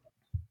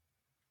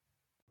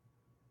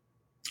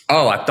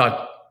 oh, I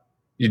thought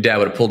your dad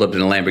would have pulled up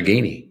in a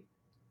Lamborghini.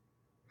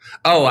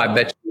 Oh, I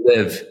bet you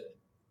live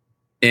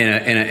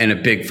in a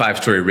big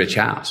 5-story rich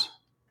house.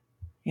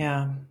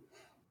 Yeah.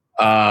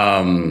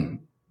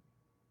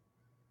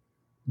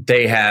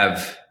 They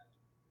have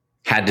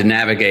had to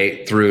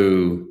navigate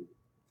through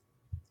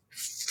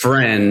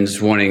friends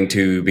wanting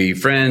to be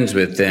friends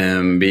with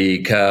them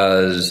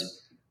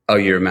because, oh,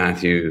 you're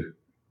Matthew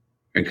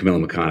and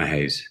Camilla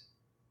McConaughey's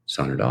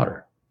son or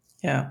daughter.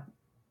 Yeah.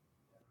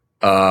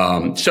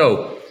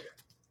 So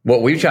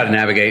what we've tried to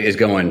navigate is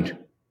going,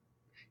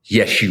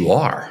 yes, you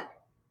are.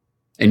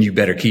 And you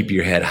better keep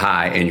your head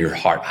high and your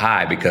heart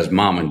high because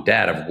mom and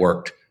dad have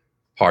worked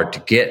hard to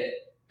get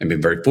and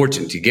been very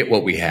fortunate to get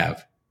what we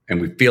have. And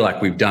we feel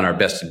like we've done our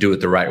best to do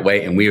it the right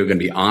way. And we are going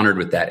to be honored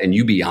with that. And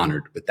you be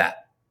honored with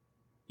that.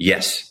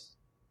 Yes.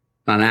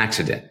 Not an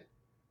accident.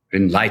 We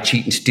didn't lie,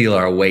 cheat, and steal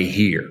our way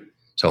here.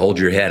 So hold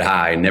your head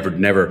high and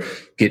never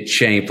get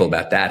shameful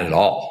about that at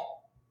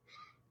all.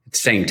 At the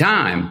same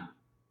time,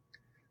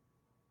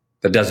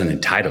 that doesn't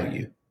entitle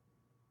you.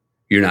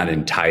 You're not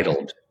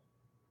entitled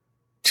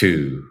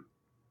to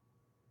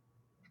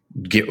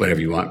get whatever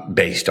you want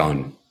based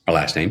on our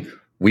last name.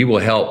 We will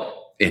help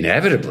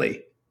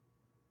inevitably.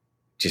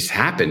 Just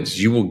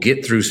happens. You will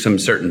get through some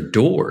certain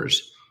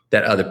doors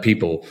that other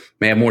people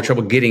may have more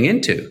trouble getting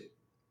into.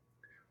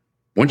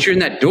 Once you're in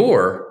that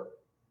door,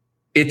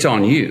 it's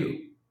on you.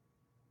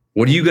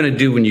 What are you going to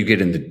do when you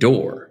get in the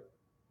door?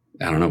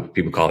 I don't know.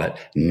 People call that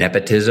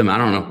nepotism. I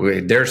don't know.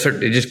 It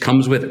just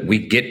comes with it. We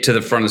get to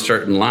the front of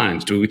certain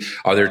lines.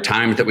 Are there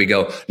times that we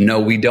go, no,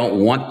 we don't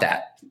want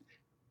that.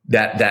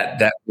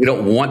 That we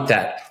don't want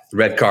that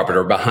red carpet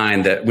or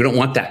behind that. We don't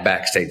want that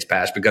backstage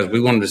pass because we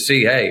want them to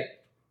see, hey,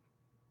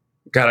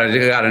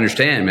 gotta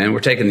understand, man, we're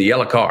taking the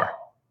yellow car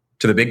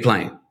to the big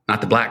plane,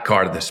 not the black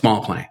car to the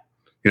small plane.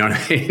 You know what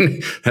I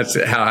mean?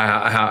 That's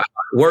how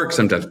it works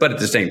sometimes. But at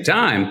the same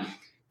time,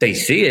 they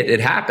see it. It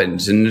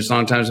happens. And there's a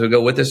lot of times they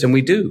go with us and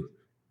we do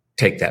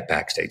take that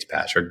backstage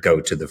pass or go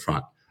to the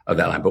front of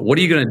that line. But what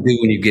are you going to do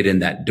when you get in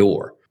that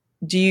door?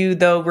 Do you,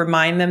 though,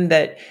 remind them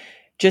that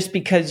just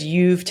because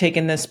you've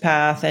taken this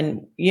path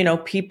and,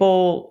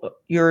 people,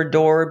 you're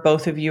adored,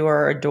 both of you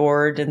are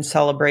adored and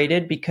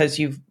celebrated because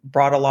you've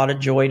brought a lot of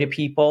joy to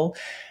people.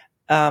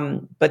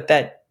 But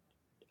that,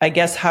 I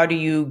guess, how do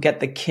you get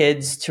the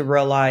kids to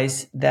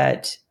realize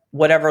that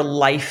whatever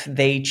life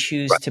they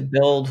choose to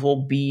build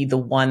will be the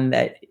one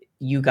that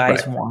you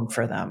guys want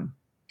for them?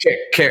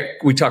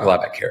 We talk a lot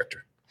about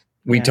character.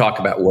 We talk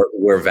about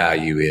where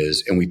value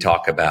is, and we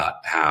talk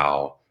about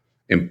how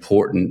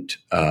important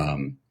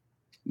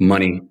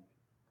money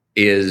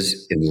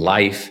is in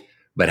life,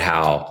 but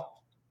how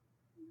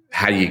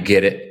you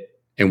get it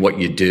and what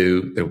you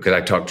do. Because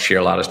I share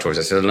a lot of stories.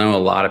 I said, I know a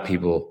lot of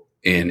people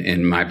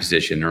in my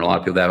position. There are a lot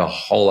of people that have a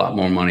whole lot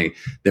more money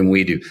than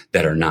we do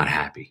that are not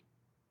happy.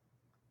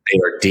 They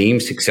are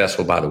deemed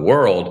successful by the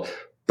world,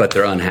 but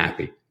they're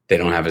unhappy. They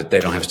don't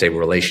have stable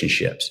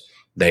relationships.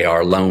 They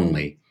are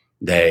lonely.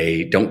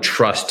 They don't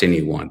trust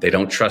anyone. They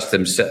don't trust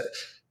themselves.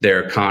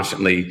 They're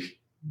constantly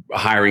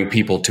hiring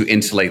people to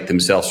insulate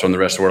themselves from the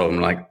rest of the world. And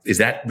I'm like, is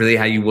that really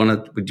how you would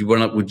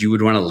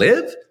want to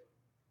live?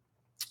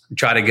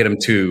 Try to get them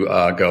to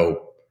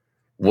go,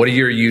 what are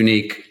your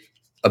unique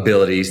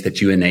abilities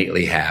that you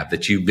innately have,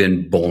 that you've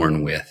been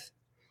born with?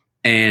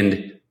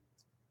 And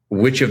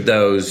which of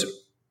those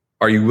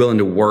are you willing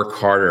to work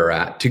harder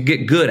at, to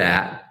get good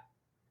at?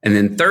 And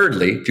then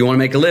thirdly, if you want to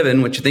make a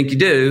living, which you think you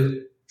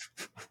do,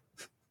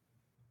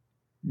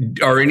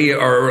 or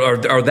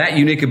that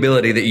unique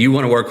ability that you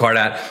want to work hard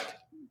at,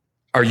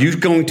 are you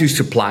going to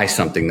supply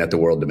something that the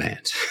world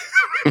demands?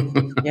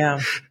 Yeah.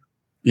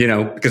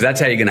 Because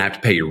that's how you're going to have to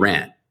pay your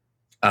rent.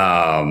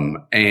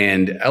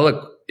 And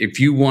look, if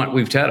you want,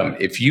 we've told them,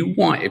 if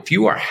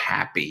you are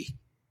happy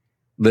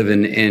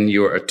living in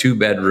your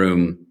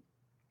 2-bedroom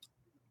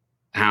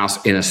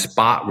house in a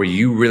spot where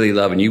you really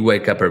love and you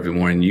wake up every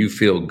morning and you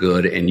feel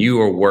good and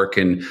you are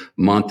working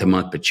month to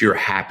month, but you're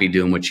happy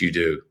doing what you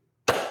do,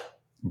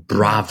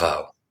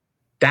 bravo.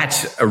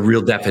 That's a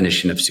real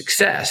definition of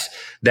success.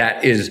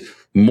 That is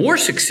more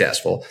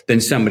successful than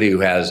somebody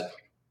who has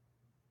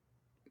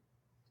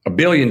 $1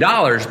 billion,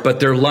 but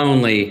they're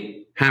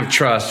lonely, have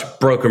trust,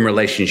 broken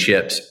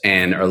relationships,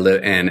 and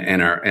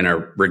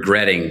are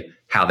regretting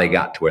how they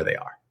got to where they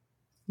are.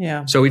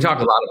 Yeah. So we talk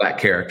a lot about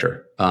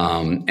character,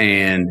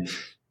 and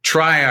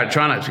try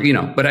not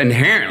to, but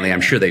inherently, I'm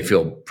sure they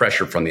feel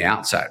pressure from the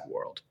outside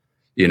world,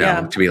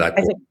 to be like,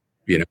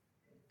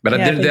 but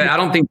I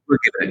don't think we're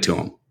giving it to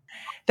them.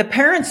 The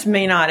parents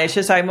may not. It's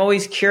just, I'm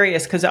always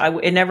curious because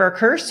it never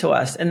occurs to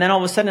us. And then all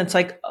of a sudden it's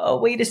like, oh,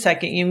 wait a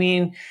second. You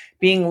mean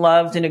being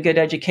loved and a good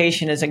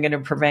education isn't going to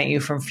prevent you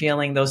from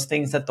feeling those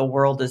things that the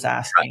world is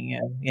asking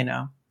you,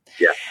 Yeah.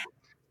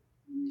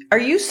 Are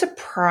you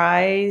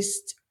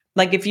surprised?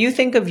 Like if you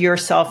think of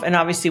yourself, and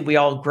obviously we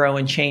all grow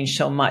and change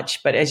so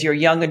much, but as your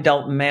young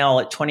adult male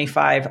at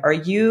 25,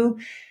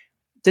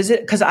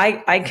 because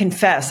I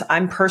confess,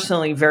 I'm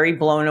personally very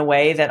blown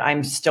away that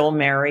I'm still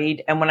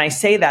married. And when I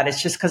say that,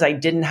 it's just because I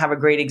didn't have a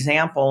great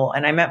example.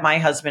 And I met my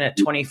husband at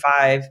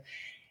 25.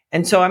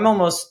 And so I'm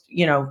almost,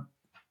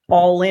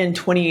 all in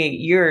 28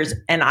 years.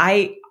 And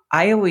I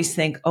always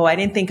think, I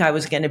didn't think I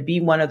was going to be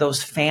one of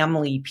those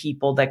family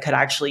people that could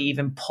actually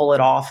even pull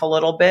it off a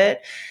little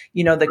bit,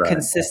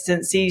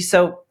 consistency.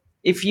 So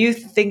if you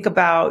think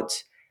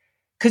about,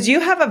 because you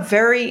have a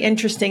very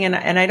interesting,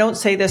 and I don't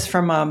say this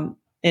from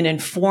an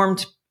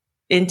informed,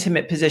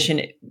 intimate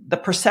position, the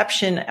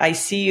perception, I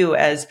see you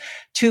as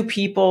two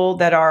people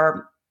that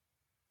are,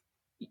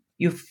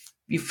 you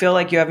feel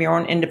like you have your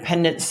own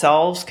independent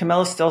selves.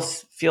 Camilla still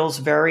feels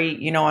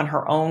very, on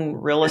her own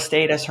real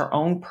estate as her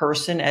own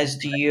person, as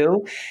do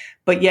you,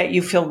 but yet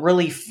you feel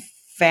really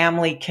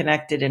family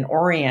connected and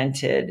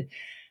oriented.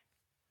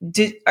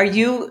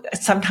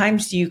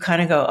 Sometimes do you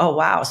kind of go, oh,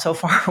 wow, so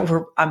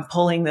far I'm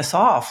pulling this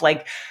off.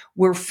 Like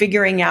we're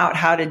figuring out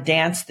how to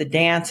dance the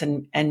dance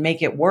and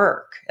make it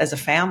work as a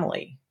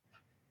family.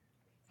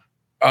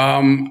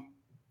 I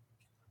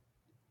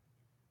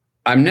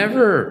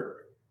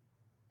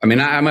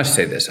must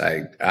say this.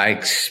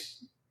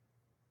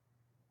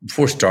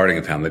 Before starting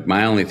a family,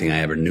 my only thing I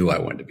ever knew I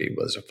wanted to be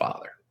was a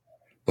father.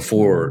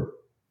 Before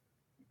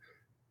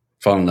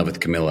falling in love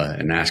with Camilla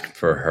and asking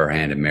for her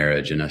hand in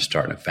marriage and us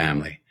starting a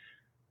family,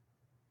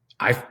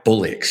 I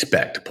fully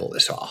expect to pull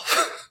this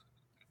off.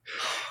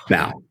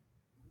 Now,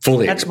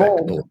 fully That's expect bold.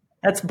 to pull it.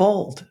 That's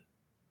bold.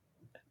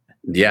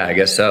 Yeah, I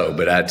guess so.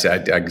 But I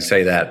can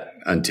say that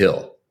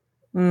until.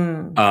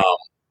 That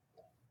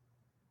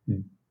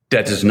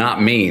does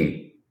not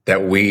mean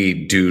that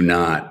we do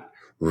not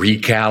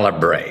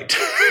recalibrate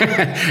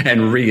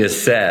and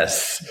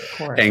reassess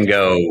and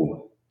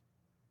go,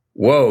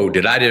 whoa,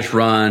 did I just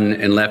run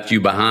and left you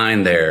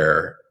behind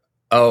there?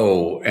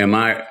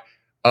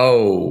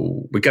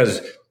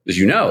 Because as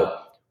you know,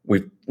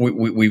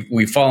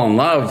 we fall in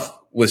love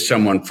with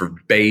someone for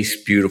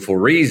base, beautiful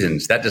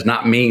reasons. That does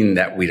not mean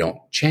that we don't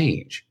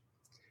change.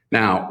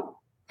 Now,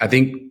 I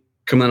think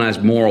Camilla and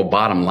I's moral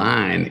bottom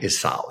line is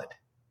solid.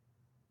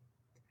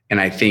 And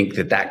I think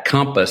that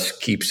compass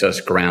keeps us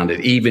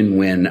grounded, even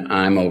when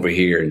I'm over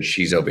here and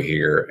she's over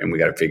here, and we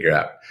got to figure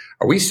out,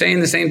 are we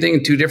saying the same thing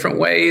in two different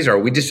ways? Or are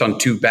we just on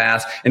two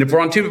paths? And if we're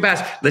on two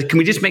paths, can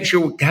we just make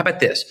sure, how about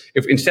this?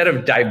 If instead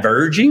of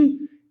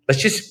diverging,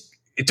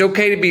 it's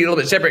okay to be a little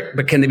bit separate,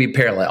 but can they be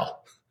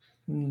parallel?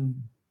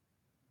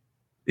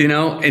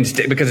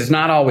 Because it's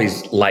not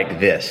always like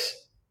this.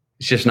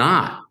 It's just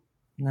not.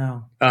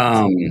 No.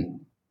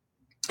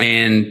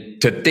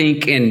 And to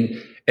think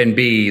and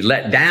be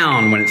let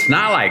down when it's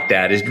not like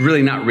that is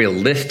really not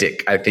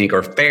realistic, I think,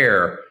 or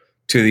fair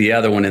to the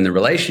other one in the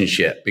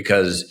relationship,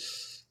 because,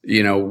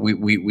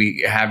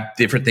 we have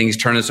different things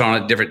turn us on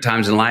at different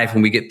times in life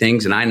when we get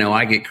things. And I know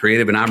I get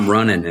creative and I'm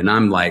running and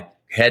I'm like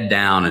head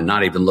down and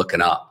not even looking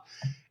up.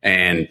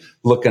 And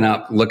looking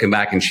up, looking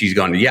back, and she's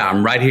going, yeah,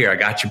 I'm right here. I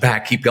got your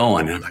back. Keep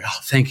going. And I'm like, oh,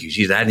 thank you.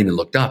 Geez, I hadn't even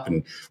looked up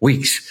in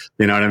weeks.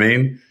 You know what I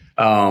mean?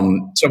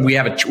 So we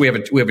have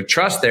a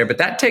trust there, but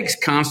that takes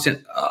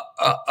constant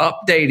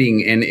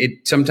updating, and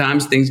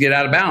sometimes things get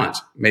out of balance.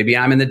 Maybe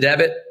I'm in the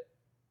debit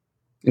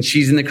and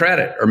she's in the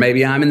credit, or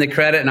maybe I'm in the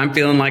credit and I'm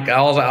feeling like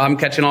I'm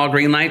catching all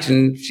green lights,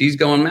 and she's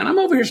going, man, I'm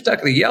over here stuck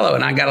in the yellow,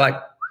 and I got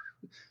to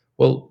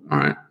well, all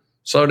right,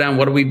 slow down.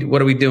 What are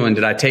we doing?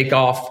 Did I take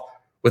off?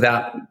 Did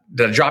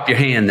I drop your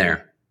hand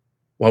there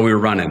while we were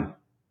running?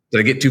 Did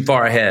I get too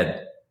far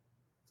ahead?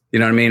 You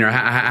know what I mean? Or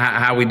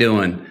how are we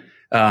doing?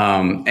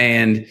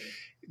 And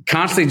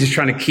constantly just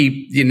trying to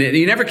keep, you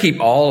never keep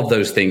all of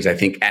those things, I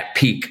think, at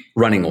peak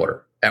running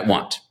order at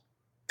once.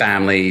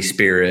 Family,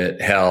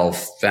 spirit,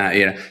 health,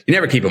 you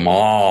never keep them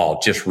all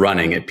just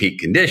running at peak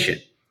condition.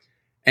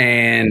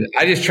 And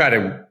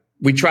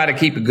we try to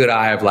keep a good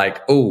eye of like,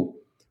 oh,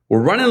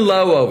 we're running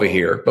low over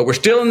here, but we're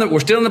still in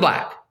the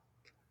black.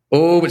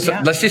 Oh, but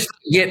let's just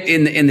get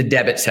in the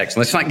debit section.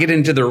 Let's not get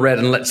into the red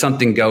and let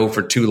something go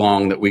for too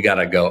long that we got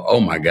to go, oh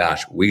my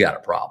gosh, we got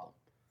a problem.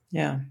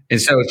 Yeah. And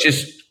so it's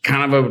just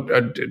kind of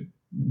a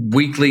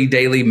weekly,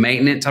 daily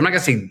maintenance. I'm not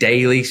going to say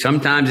daily.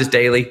 Sometimes it's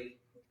daily.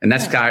 And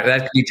that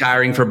can be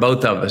tiring for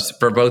both of us,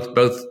 for both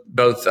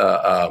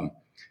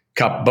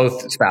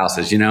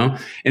spouses, And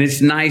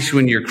it's nice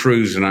when you're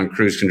cruising on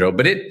cruise control,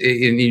 but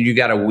you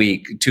got a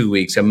week, 2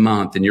 weeks, a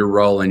month, and you're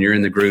rolling, you're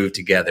in the groove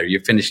together.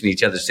 You're finishing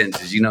each other's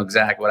sentences. You know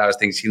exactly what I was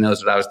thinking. She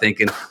knows what I was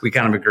thinking. We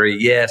kind of agree.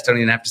 Yes. Don't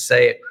even have to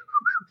say it.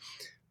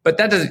 But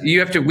we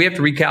have to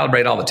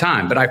recalibrate all the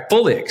time, but I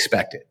fully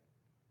expect it.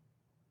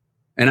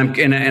 And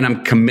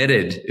I'm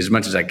committed as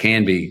much as I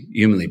can be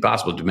humanly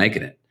possible to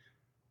making it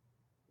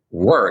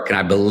work. And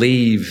I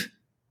believe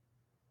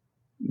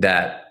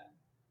that,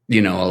 a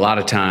lot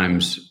of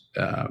times,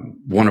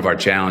 one of our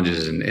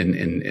challenges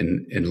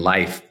in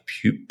life,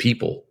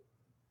 people,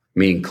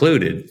 me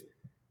included,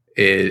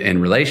 in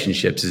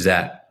relationships, is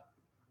that,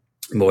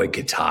 boy, it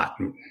gets hot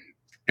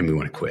and we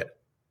want to quit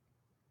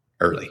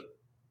early.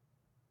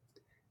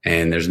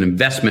 And there's an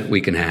investment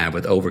we can have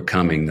with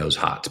overcoming those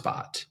hot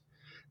spots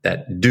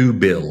that do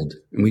build.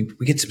 And we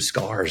get some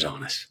scars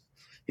on us,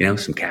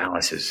 some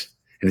calluses.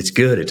 And it's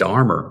good. It's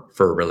armor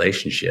for a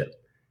relationship.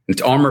 And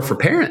it's armor for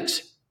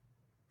parents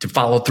to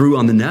follow through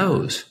on the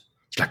nose.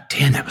 It's like,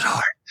 damn, that was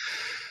hard.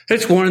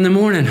 It's 1 a.m.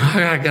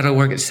 I got to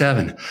work at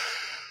 7.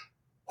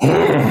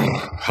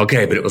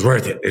 Okay, but it was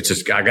worth it. It's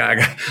just, I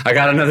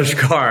got another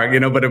scar,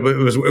 but it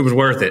was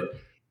worth it.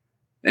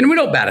 And we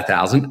don't bat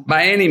 1,000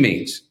 by any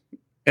means,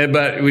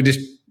 but we just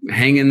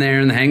hang in there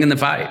and hang in the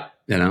fight,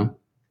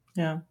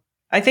 Yeah.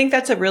 I think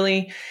that's a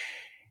really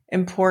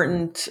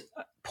important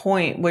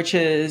point, which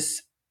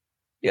is,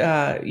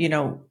 not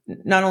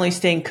only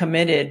staying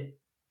committed,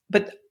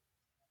 but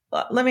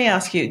let me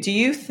ask you, do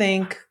you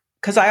think,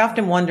 because I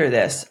often wonder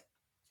this,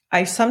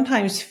 I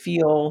sometimes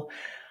feel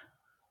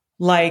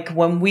like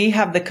when we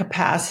have the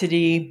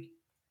capacity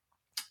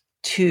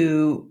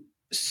to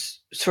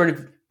sort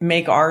of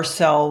make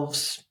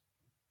ourselves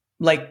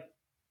like,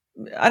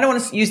 I don't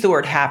want to use the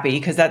word happy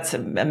because that's a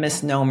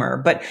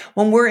misnomer, but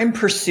when we're in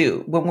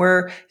pursuit, when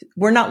we're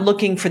not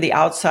looking for the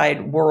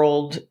outside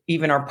world,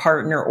 even our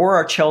partner or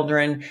our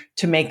children,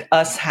 to make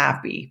us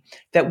happy,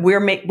 that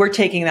we're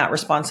taking that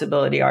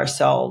responsibility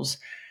ourselves,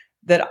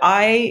 that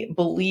I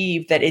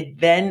believe that it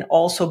then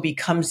also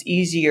becomes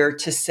easier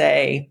to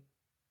say,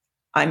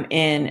 I'm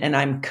in and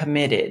I'm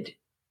committed.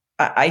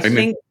 I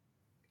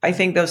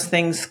think those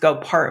things go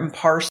part and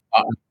parcel.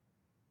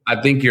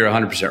 I think you're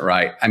 100%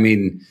 right. I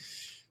mean,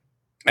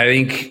 I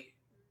think,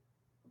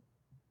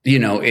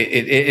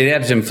 it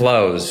ebbs and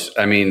flows.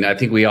 I mean, I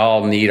think we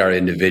all need our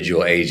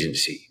individual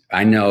agency.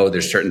 I know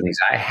there's certain things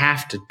I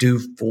have to do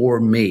for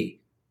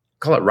me.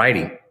 Call it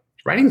writing.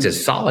 Writing's a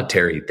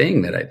solitary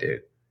thing that I do.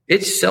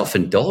 It's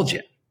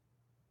self-indulgent,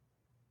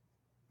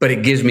 but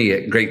it gives me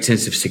a great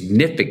sense of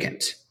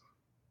significance.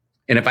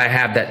 And if I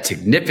have that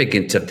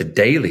significance of the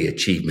daily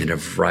achievement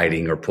of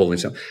writing or pulling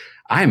something,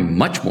 I'm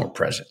much more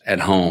present at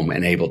home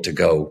and able to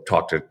go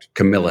talk to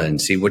Camilla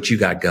and see what you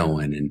got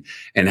going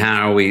and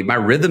how my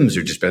rhythms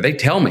are just better. They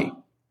tell me,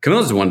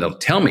 Camilla's the one that'll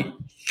tell me,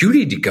 you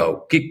need to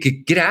go,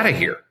 get out of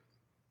here.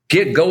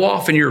 Go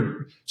off in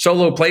your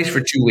solo place for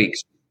 2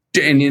 weeks.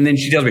 And then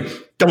she tells me,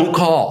 don't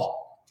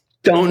call,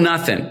 don't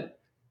nothing.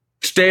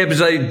 Stay up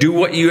as I do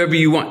whatever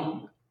you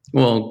want.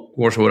 Well, of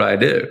course, what I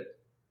do,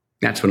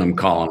 that's when I'm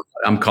calling.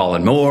 I'm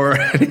calling more.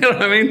 You know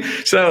what I mean?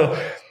 So,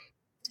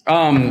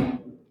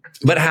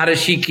 but how does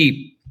she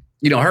keep,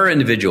 her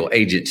individual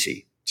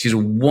agency? She's a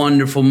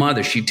wonderful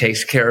mother. She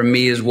takes care of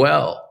me as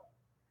well.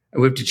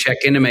 And we have to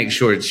check in to make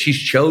sure that she's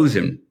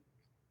chosen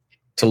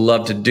to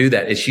love to do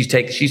that. And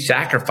she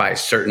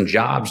sacrificed certain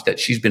jobs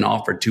that she's been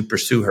offered to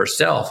pursue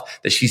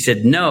herself, that she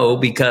said no,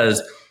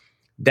 because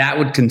that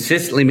would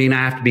consistently mean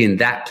I have to be in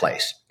that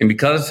place. And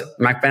because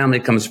my family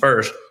comes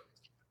first,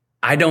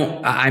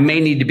 I may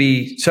need to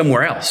be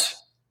somewhere else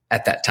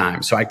at that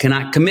time. So I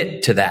cannot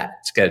commit to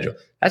that schedule.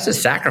 That's a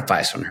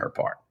sacrifice on her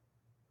part.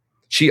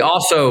 She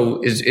also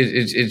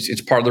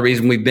it's part of the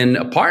reason we've been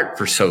apart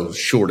for so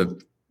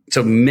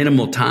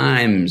minimal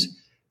times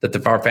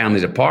that our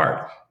family's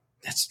apart.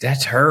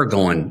 That's her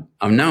going,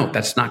 oh no,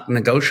 that's not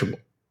negotiable.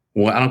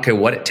 Well, I don't care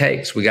what it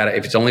takes.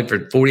 If it's only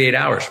for 48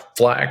 hours,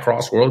 fly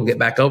across the world and get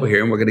back over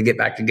here, and we're going to get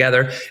back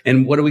together.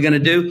 And what are we going to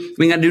do?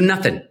 We ain't going to do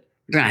nothing.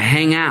 We're going to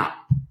hang out,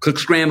 cook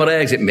scrambled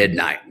eggs at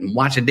midnight and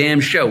watch a damn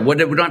show. We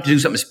don't have to do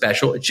something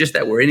special. It's just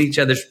that we're in each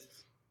other's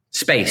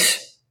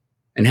space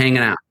and hanging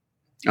out.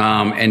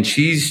 And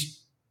she's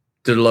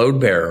the load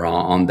bearer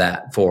on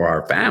that for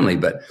our family.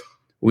 But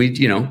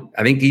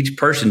I think each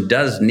person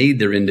does need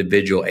their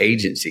individual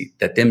agency,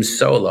 that them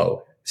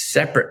solo,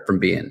 separate from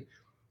being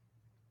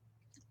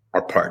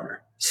our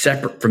partner,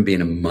 separate from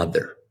being a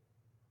mother,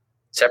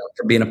 separate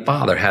from being a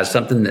father, has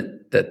something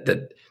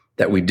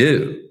that we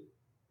do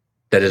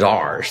that is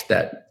ours,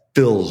 that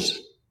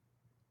fills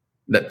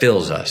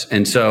us.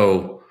 And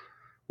so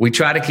we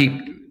try to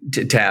keep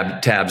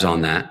tabs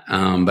on that.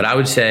 But I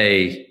would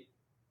say,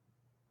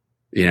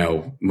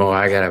 I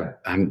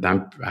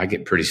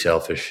get pretty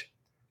selfish.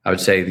 I would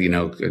say,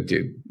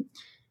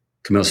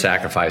 Camille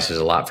sacrifices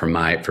a lot for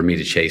me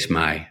to chase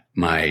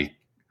my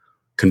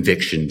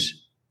convictions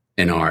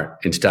in art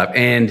and stuff.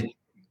 And,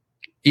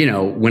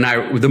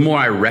 the more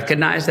I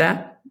recognize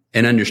that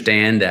and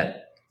understand that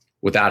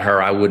without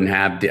her, I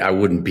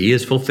wouldn't be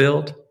as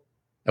fulfilled.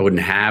 I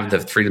wouldn't have the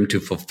freedom to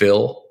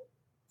fulfill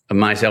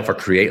myself or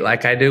create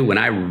like I do. When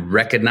I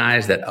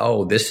recognize that,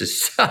 oh, this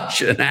is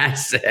such an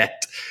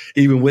asset,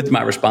 even with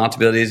my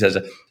responsibilities as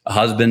a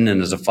husband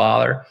and as a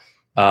father,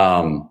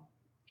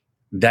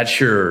 that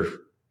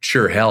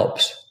sure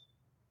helps.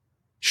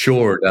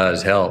 Sure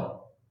does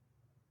help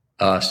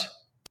us.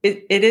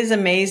 It is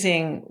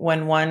amazing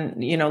when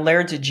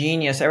Laird's a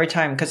genius every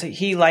time, because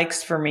he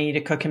likes for me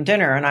to cook him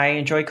dinner and I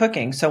enjoy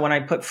cooking. So when I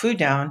put food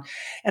down,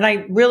 and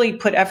I really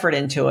put effort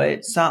into it,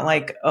 it's not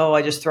like, oh,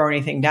 I just throw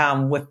anything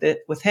down with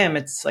him.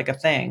 It's like a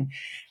thing.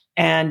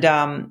 And,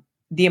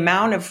 the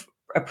amount of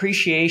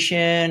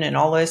appreciation and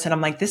all this. And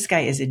I'm like, this guy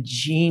is a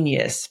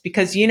genius,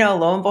 because,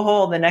 lo and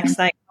behold, the next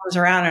night comes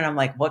around and I'm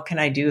like, what can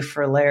I do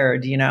for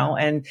Laird,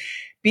 and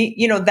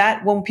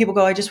that when people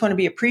go, I just want to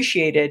be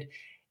appreciated.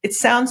 It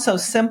sounds so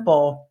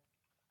simple,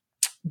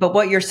 but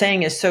what you're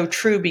saying is so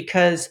true,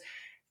 because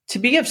to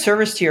be of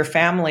service to your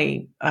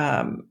family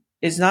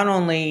is not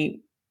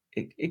only,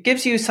 it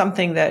gives you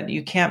something that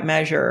you can't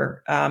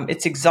measure.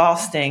 It's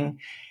exhausting.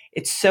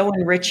 It's so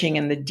enriching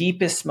in the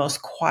deepest,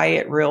 most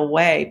quiet, real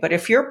way. But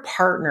if your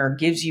partner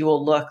gives you a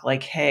look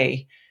like,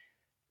 hey,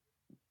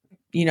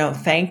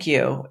 thank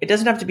you. It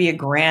doesn't have to be a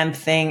grand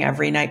thing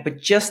every night,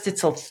 but just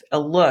it's a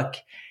look.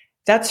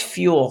 That's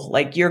fuel.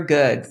 Like, you're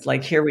good.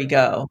 Like, here we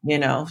go.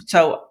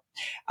 So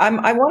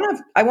I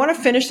want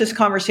to finish this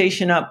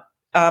conversation up.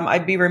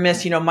 I'd be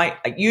remiss,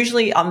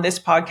 usually on this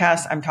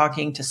podcast, I'm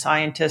talking to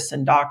scientists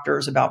and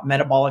doctors about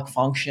metabolic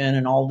function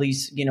and all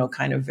these,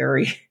 kind of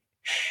very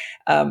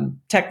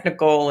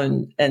technical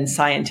and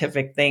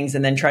scientific things,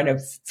 and then trying to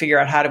figure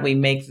out how do we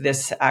make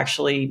this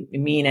actually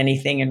mean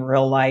anything in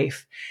real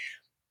life.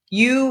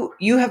 You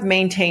have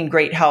maintained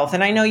great health,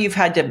 and I know you've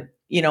had to,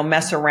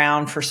 mess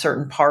around for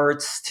certain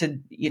parts to,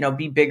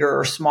 be bigger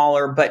or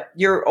smaller, but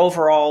your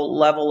overall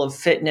level of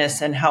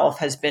fitness and health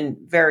has been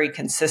very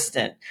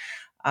consistent.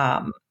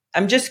 I'm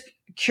just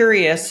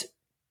curious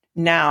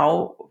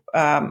now,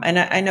 and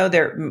I know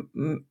there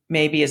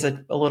maybe is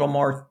a little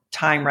more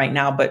time right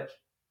now, but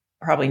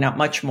probably not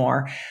much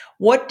more.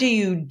 What do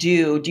you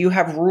do? Do you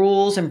have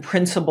rules and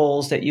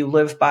principles that you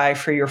live by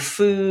for your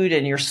food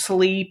and your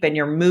sleep and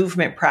your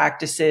movement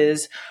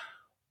practices?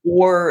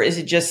 Or is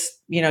it just,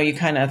 you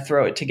kind of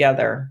throw it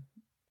together?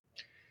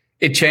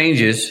 It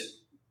changes.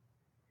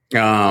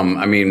 My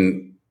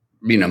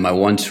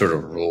one sort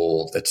of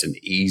rule that's an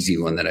easy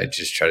one that I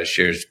just try to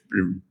share is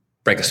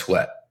break a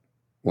sweat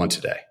once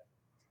a day.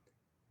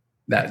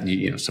 That,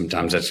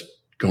 sometimes that's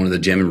going to the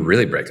gym and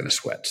really breaking a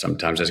sweat.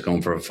 Sometimes that's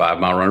going for a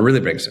 5-mile run and really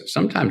breaking a sweat.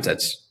 Sometimes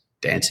that's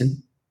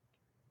dancing.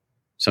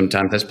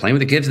 Sometimes that's playing with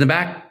the kids in the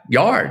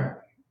backyard.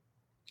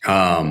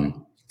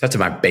 That's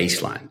my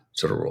baseline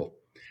sort of rule.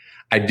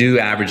 I do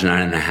average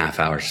 9.5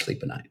 hours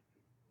sleep a night.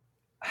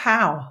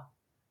 How?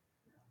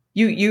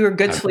 You're a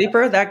good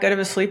sleeper? That good of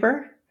a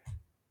sleeper?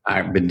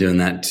 I've been doing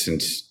that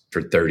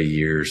for 30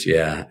 years.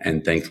 Yeah.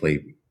 And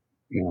thankfully,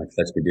 it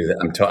lets me do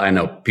that. I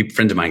know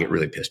friends of mine get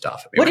really pissed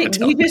off at me.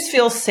 Do you just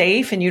feel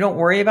safe and you don't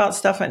worry about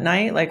stuff at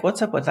night? Like,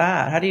 what's up with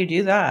that? How do you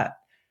do that?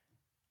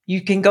 You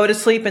can go to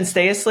sleep and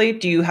stay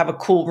asleep. Do you have a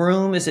cool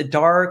room? Is it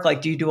dark?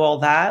 Like, do you do all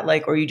that?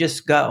 Like, or you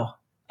just go?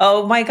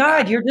 Oh my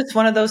God, you're just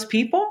one of those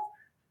people?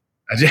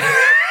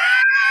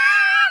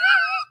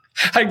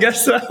 I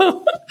guess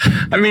so.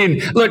 I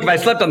mean, look, if I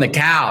slept on the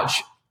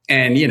couch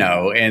and,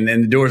 and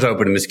then the door's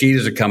open and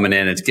mosquitoes are coming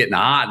in, it's getting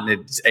hot and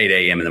it's 8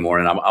 a.m. in the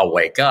morning, I'll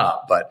wake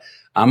up. But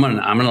I'm an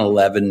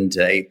 11 to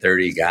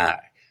 8:30 guy,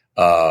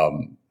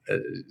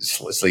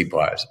 sleep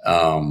wise.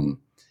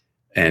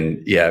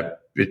 And yeah,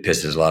 it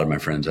pisses a lot of my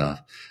friends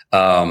off.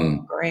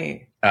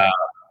 Great.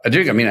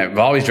 I've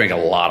always drank a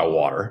lot of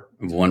water.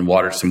 I've won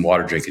some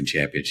water drinking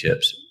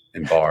championships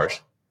in bars.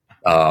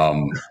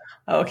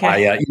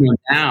 Okay.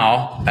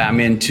 Now I'm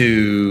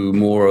into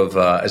more of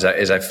as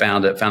I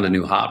found a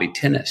new hobby,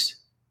 tennis.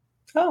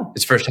 Oh,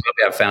 it's the first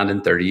hobby I've found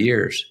in 30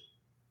 years.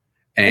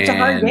 And it's a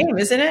hard game,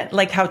 isn't it?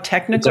 Like how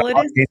technical it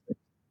is.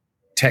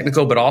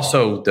 Technical, but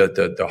also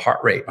the heart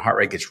rate. My heart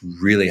rate gets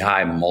really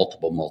high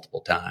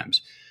multiple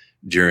times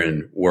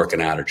during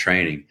working out or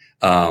training.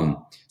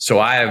 So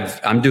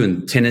I'm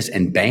doing tennis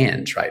and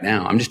bands right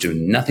now. I'm just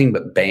doing nothing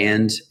but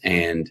bands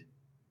and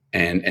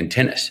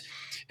tennis.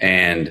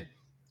 And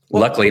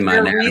luckily, my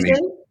anatomy.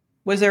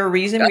 Was there a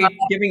reason? Were you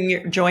giving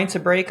your joints a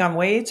break on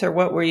weights, or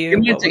what were you?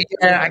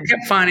 I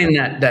kept finding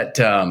that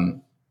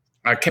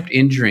I kept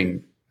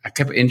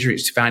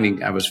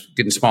finding I was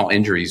getting small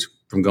injuries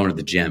from going to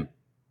the gym.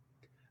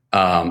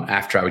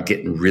 After I would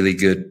get in really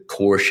good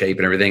core shape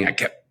and everything, I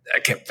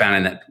kept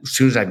finding that as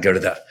soon as I'd go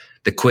to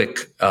the quick,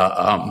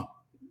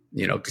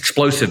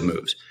 explosive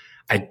moves,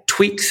 I'd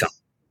tweak some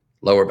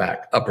lower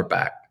back, upper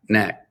back,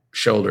 neck,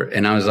 shoulder,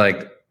 and I was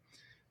like,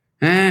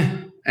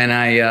 And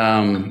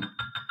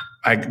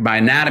my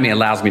anatomy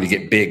allows me to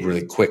get big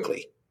really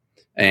quickly.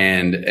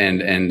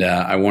 And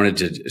I wanted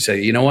to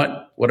say, you know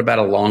what? What about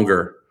a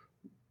longer,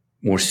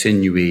 more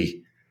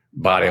sinewy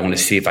body? I want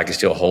to see if I can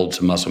still hold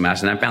some muscle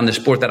mass. And I found this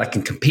sport that I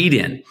can compete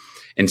in.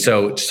 And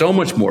so it's so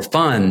much more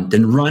fun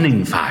than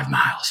running 5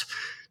 miles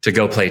to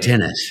go play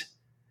tennis.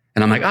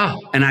 And I'm like,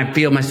 and I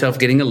feel myself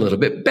getting a little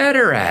bit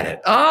better at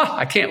it.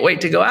 I can't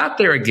wait to go out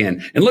there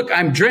again. And look,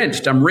 I'm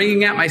drenched. I'm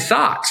wringing out my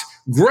socks.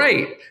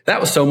 Great. That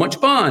was so much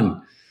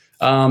fun.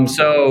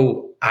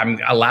 So I'm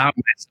allowing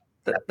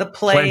myself the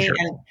play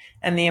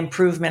and the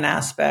improvement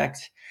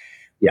aspect.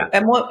 Yeah.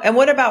 And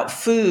what about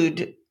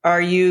food?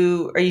 Are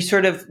you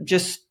sort of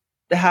just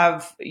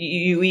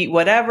you eat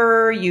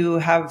whatever you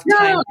have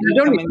time to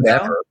come and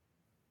go?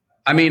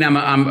 I mean,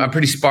 I'm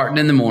pretty Spartan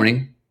in the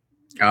morning.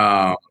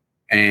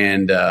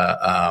 And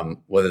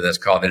whether that's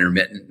called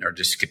intermittent or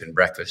just skipping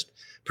breakfast,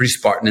 pretty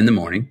Spartan in the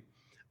morning.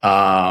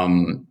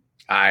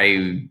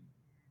 I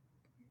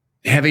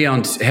heavy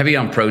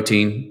on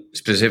protein,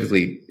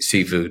 specifically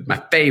seafood.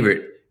 My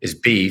favorite is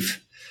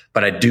beef,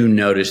 but I do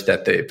notice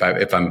that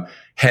if I'm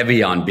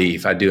heavy on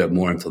beef, I do have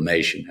more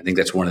inflammation. I think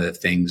that's one of the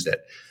things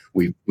that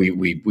we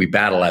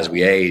battle as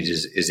we age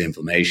is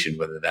inflammation,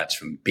 whether that's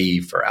from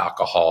beef or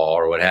alcohol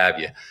or what have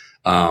you.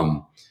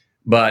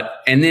 But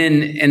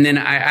then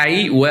I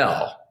eat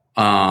well.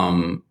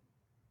 And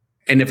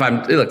if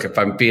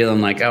I'm feeling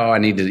like, I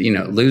need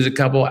to, lose a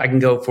couple, I can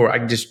go for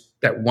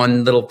that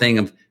one little thing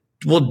of,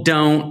 well,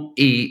 don't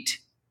eat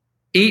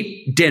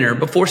dinner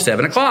before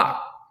 7:00.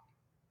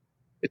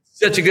 It's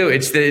such a good,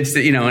 it's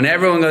the, and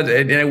everyone goes,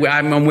 and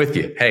I'm with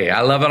you. Hey,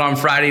 I love it on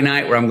Friday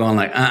night where I'm going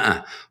like,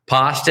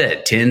 pasta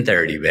at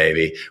 10:30,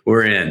 baby.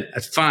 We're in.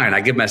 That's fine. I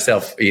give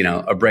myself,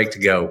 a break to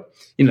go.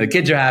 The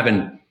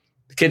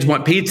kids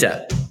want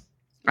pizza.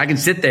 I can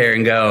sit there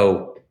and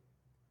go,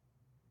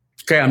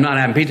 Okay, I'm not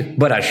having pizza,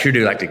 but I sure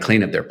do like to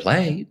clean up their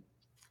plate.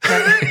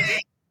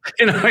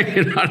 You know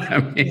what I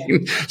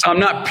mean? So I'm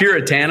not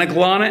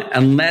puritanical on it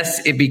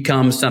unless it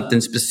becomes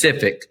something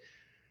specific.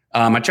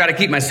 I try to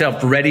keep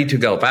myself ready to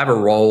go. If I have a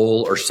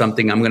role or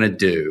something I'm going to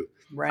do,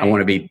 I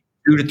want to be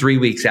 2 to 3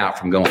 weeks out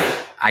from going.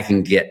 I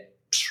can get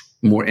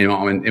more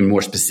in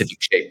more specific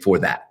shape for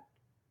that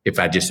if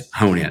I just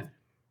hone in.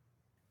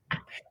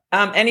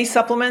 Any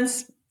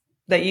supplements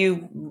that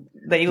you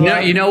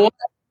love? You know what?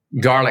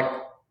 Garlic.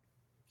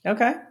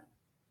 Okay.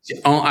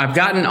 I've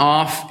gotten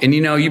off, and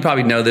you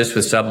probably know this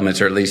with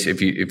supplements, or at least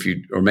if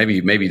you, or maybe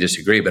you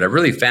disagree, but I've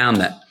really found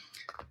that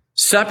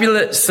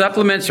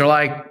supplements are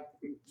like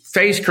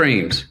face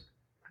creams.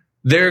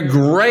 They're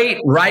great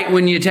right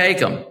when you take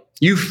them.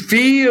 You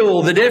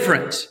feel the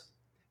difference,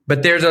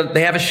 but they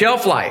have a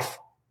shelf life.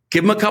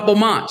 Give them a couple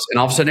months, and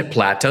all of a sudden it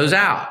plateaus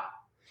out.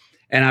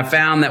 And I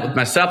found that with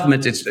my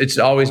supplements, it's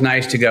always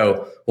nice to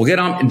go, well, get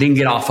on and then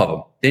get off of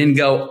them, then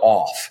go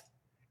off.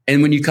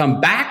 And when you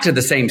come back to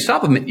the same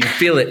supplement, you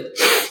feel it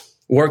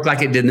work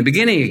like it did in the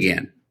beginning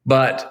again.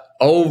 But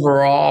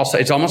overall, so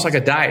it's almost like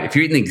a diet. If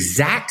you're eating the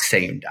exact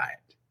same diet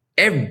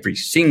every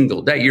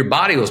single day, your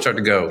body will start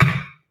to go,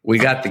 we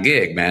got the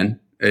gig, man.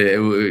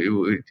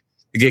 The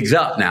gig's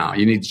up now.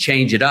 You need to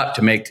change it up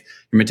to make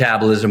your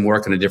metabolism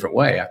work in a different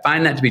way. I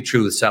find that to be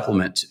true with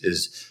supplements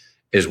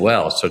as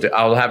well. So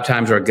I'll have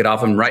times where I get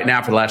off them. Right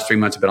now, for the last 3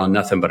 months, I've been on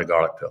nothing but a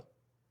garlic pill.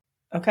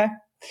 Okay.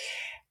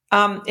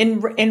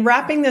 In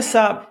wrapping this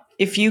up,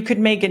 if you could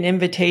make an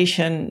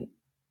invitation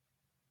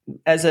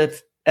as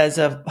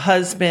a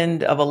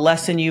husband of a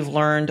lesson you've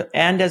learned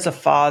and as a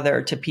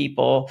father to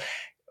people,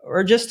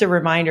 or just a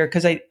reminder,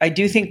 because I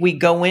do think we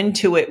go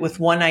into it with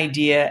one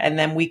idea and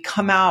then we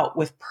come out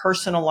with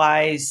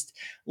personalized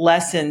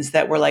lessons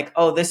that we're like,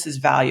 oh, this is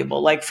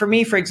valuable. Like for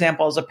me, for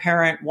example, as a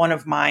parent, one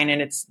of mine,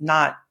 and it's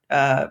not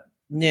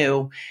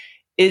new,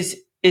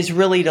 is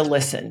really to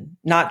listen,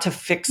 not to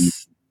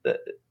fix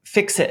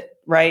it,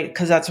 right?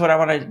 Because that's what I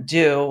want to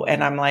do.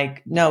 And I'm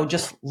like, no,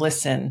 just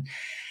listen.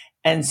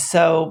 And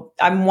so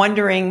I'm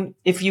wondering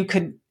if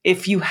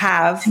you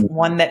have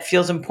one that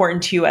feels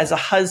important to you as a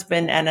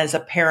husband and as a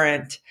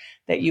parent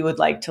that you would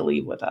like to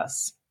leave with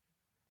us.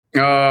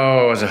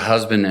 Oh, as a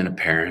husband and a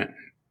parent,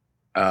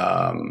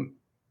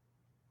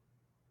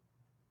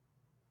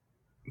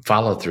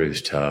 follow through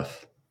is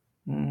tough.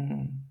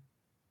 Mm-hmm.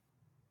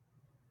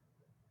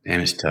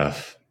 And it's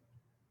tough.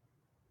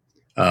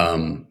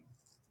 And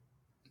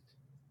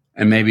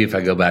maybe if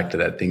I go back to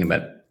that thing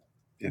about,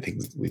 I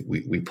think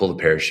we pull the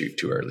parachute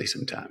too early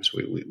sometimes.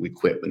 We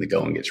quit when the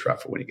going gets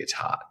rough or when it gets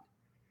hot.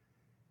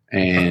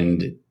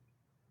 And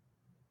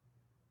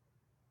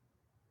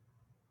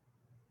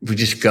we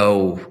just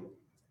go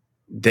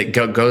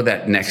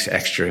that next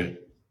extra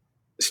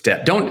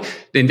step. Don't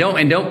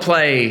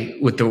play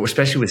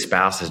especially with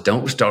spouses.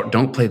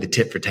 Don't play the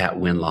tit for tat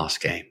win-loss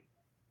game.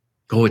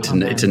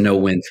 It's a no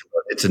win.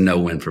 It's a no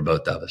win for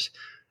both of us.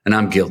 And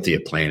I'm guilty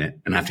of playing it.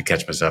 And I have to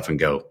catch myself and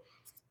go.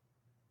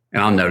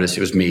 And I'll notice it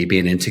was me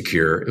being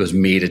insecure. It was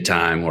me at a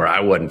time where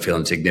I wasn't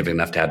feeling significant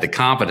enough to have the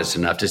confidence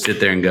enough to sit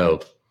there and go,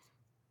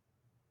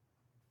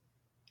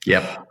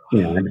 yep,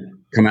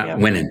 come out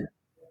winning.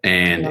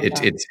 And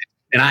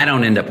and I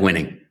don't end up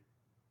winning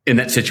in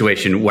that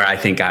situation where I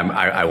think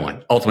I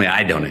won. Ultimately,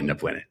 I don't end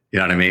up winning. You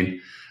know what I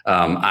mean?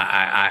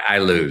 I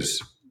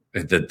lose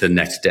the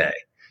next day,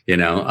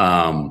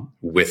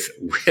 with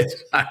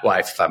my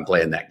wife if I'm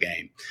playing that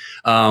game.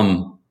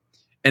 And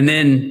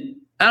then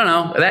I don't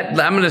know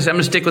I'm going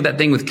to stick with that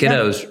thing with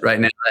kiddos right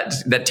now.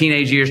 That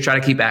teenage years, try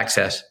to keep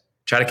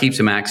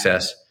some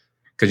access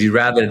because you'd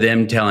rather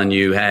them telling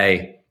you,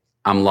 hey,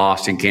 I'm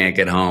lost and can't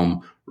get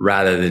home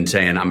rather than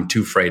saying I'm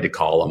too afraid to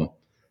call them.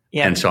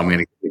 Yeah. And so I'm going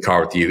to get in the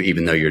car with you,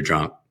 even though you're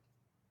drunk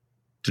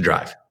to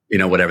drive,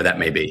 whatever that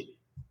may be.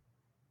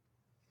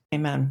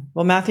 Amen.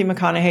 Well, Matthew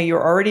McConaughey,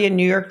 you're already a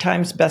New York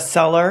Times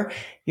bestseller.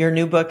 Your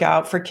new book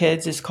out for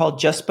kids is called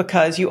Just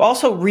Because. You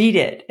also read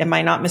it. Am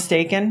I not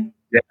mistaken?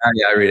 Yeah,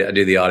 I read it. I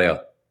do the audio.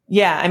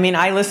 Yeah. I mean,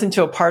 I listened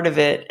to a part of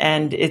it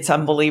and it's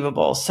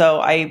unbelievable. So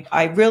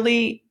I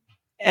really,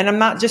 and I'm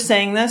not just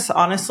saying this,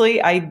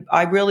 honestly,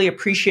 I really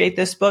appreciate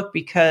this book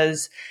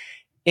because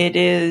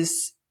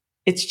it's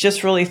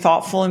just really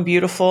thoughtful and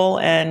beautiful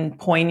and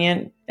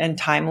poignant and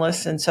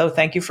timeless. And so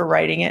thank you for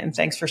writing it. And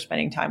thanks for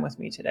spending time with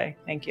me today.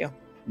 Thank you.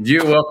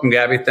 You're welcome,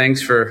 Gabby.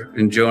 Thanks for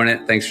enjoying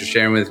it. Thanks for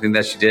sharing with me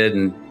that you did.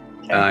 And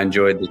I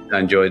enjoyed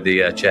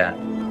the chat.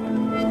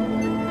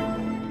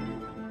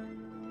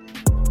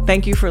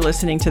 Thank you for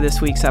listening to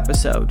this week's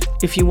episode.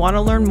 If you want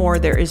to learn more,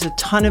 there is a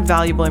ton of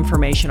valuable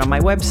information on my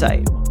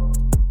website.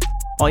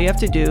 All you have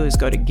to do is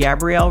go to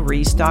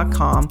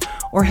GabrielleReese.com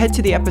or head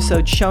to the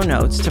episode show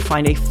notes to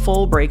find a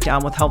full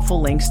breakdown with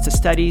helpful links to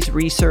studies,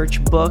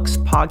 research, books,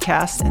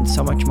 podcasts, and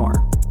so much more.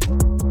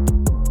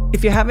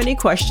 If you have any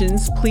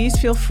questions, please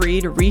feel free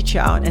to reach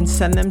out and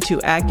send them to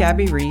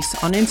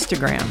 @GabbyReese on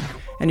Instagram.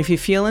 And if you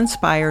feel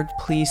inspired,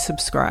 please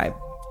subscribe.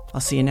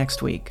 I'll see you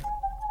next week.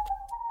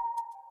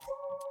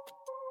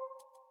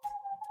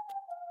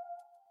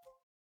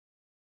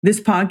 This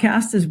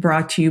podcast is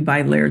brought to you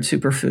by Laird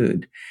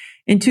Superfood.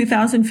 In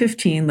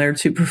 2015, Laird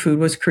Superfood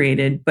was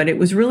created, but it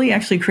was really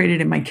actually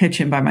created in my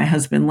kitchen by my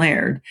husband,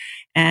 Laird.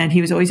 And he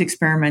was always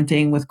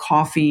experimenting with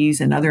coffees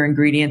and other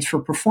ingredients for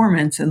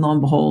performance. And lo and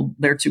behold,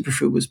 Laird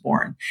Superfood was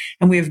born.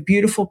 And we have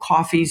beautiful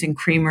coffees and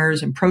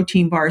creamers and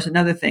protein bars and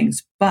other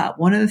things. But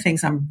one of the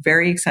things I'm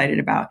very excited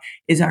about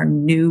is our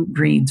new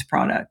greens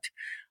product.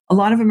 A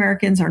lot of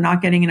Americans are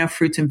not getting enough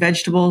fruits and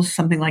vegetables.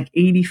 Something like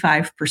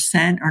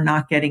 85% are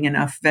not getting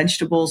enough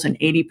vegetables and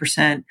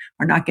 80%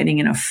 are not getting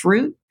enough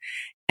fruit.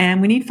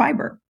 And we need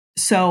fiber.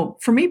 So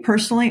for me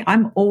personally,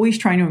 I'm always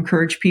trying to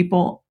encourage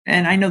people,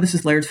 and I know this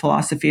is Laird's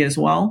philosophy as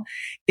well,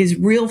 is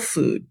real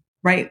food,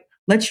 right?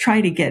 Let's try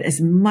to get as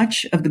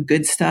much of the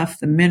good stuff,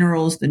 the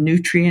minerals, the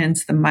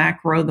nutrients, the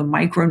macro, the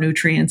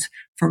micronutrients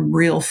from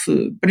real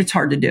food. But it's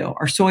hard to do.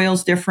 Our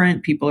soil's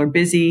different. People are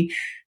busy.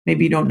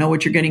 Maybe you don't know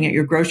what you're getting at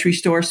your grocery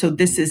store. So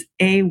this is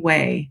a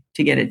way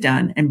to get it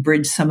done and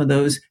bridge some of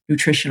those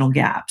nutritional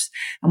gaps.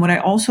 And what I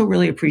also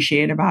really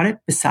appreciate about it,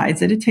 besides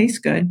that it tastes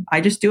good, I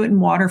just do it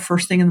in water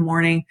first thing in the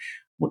morning,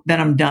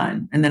 then I'm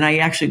done. And then I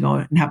actually go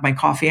and have my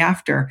coffee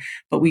after.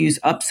 But we use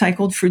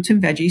upcycled fruits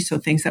and veggies, so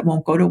things that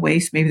won't go to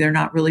waste. Maybe they're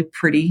not really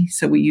pretty,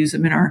 so we use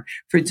them in our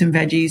fruits and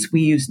veggies.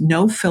 We use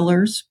no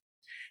fillers.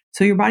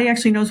 So your body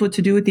actually knows what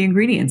to do with the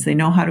ingredients. They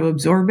know how to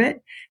absorb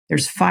it.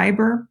 There's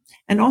fiber.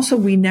 And also,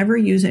 we never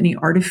use any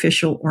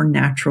artificial or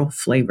natural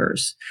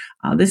flavors.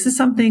 This is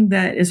something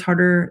that is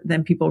harder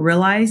than people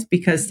realize,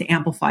 because to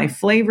amplify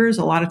flavors,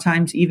 a lot of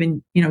times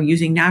even,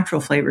 using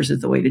natural flavors is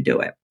the way to do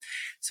it.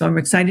 So I'm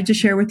excited to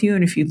share with you.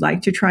 And if you'd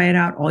like to try it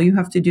out, all you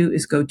have to do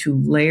is go to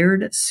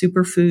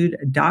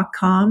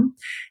lairdsuperfood.com.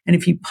 And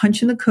if you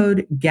punch in the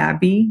code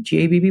GABBY,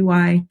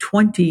 GABBY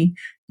 20,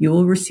 you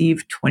will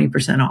receive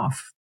 20%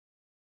 off.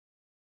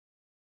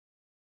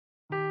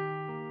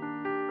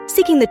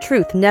 Seeking the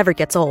truth never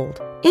gets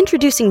old.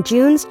 Introducing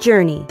June's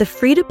Journey, the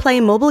free-to-play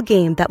mobile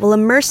game that will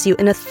immerse you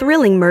in a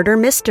thrilling murder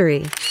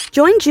mystery.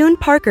 Join June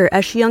Parker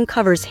as she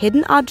uncovers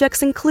hidden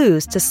objects and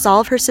clues to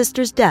solve her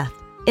sister's death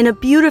in a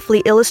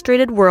beautifully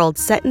illustrated world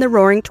set in the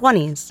Roaring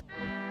 '20s.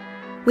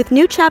 With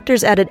new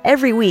chapters added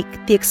every week,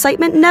 the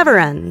excitement never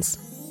ends.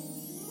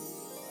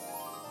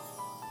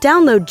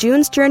 Download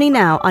June's Journey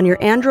now on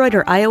your Android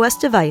or iOS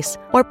device,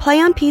 or play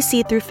on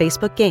PC through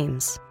Facebook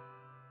Games.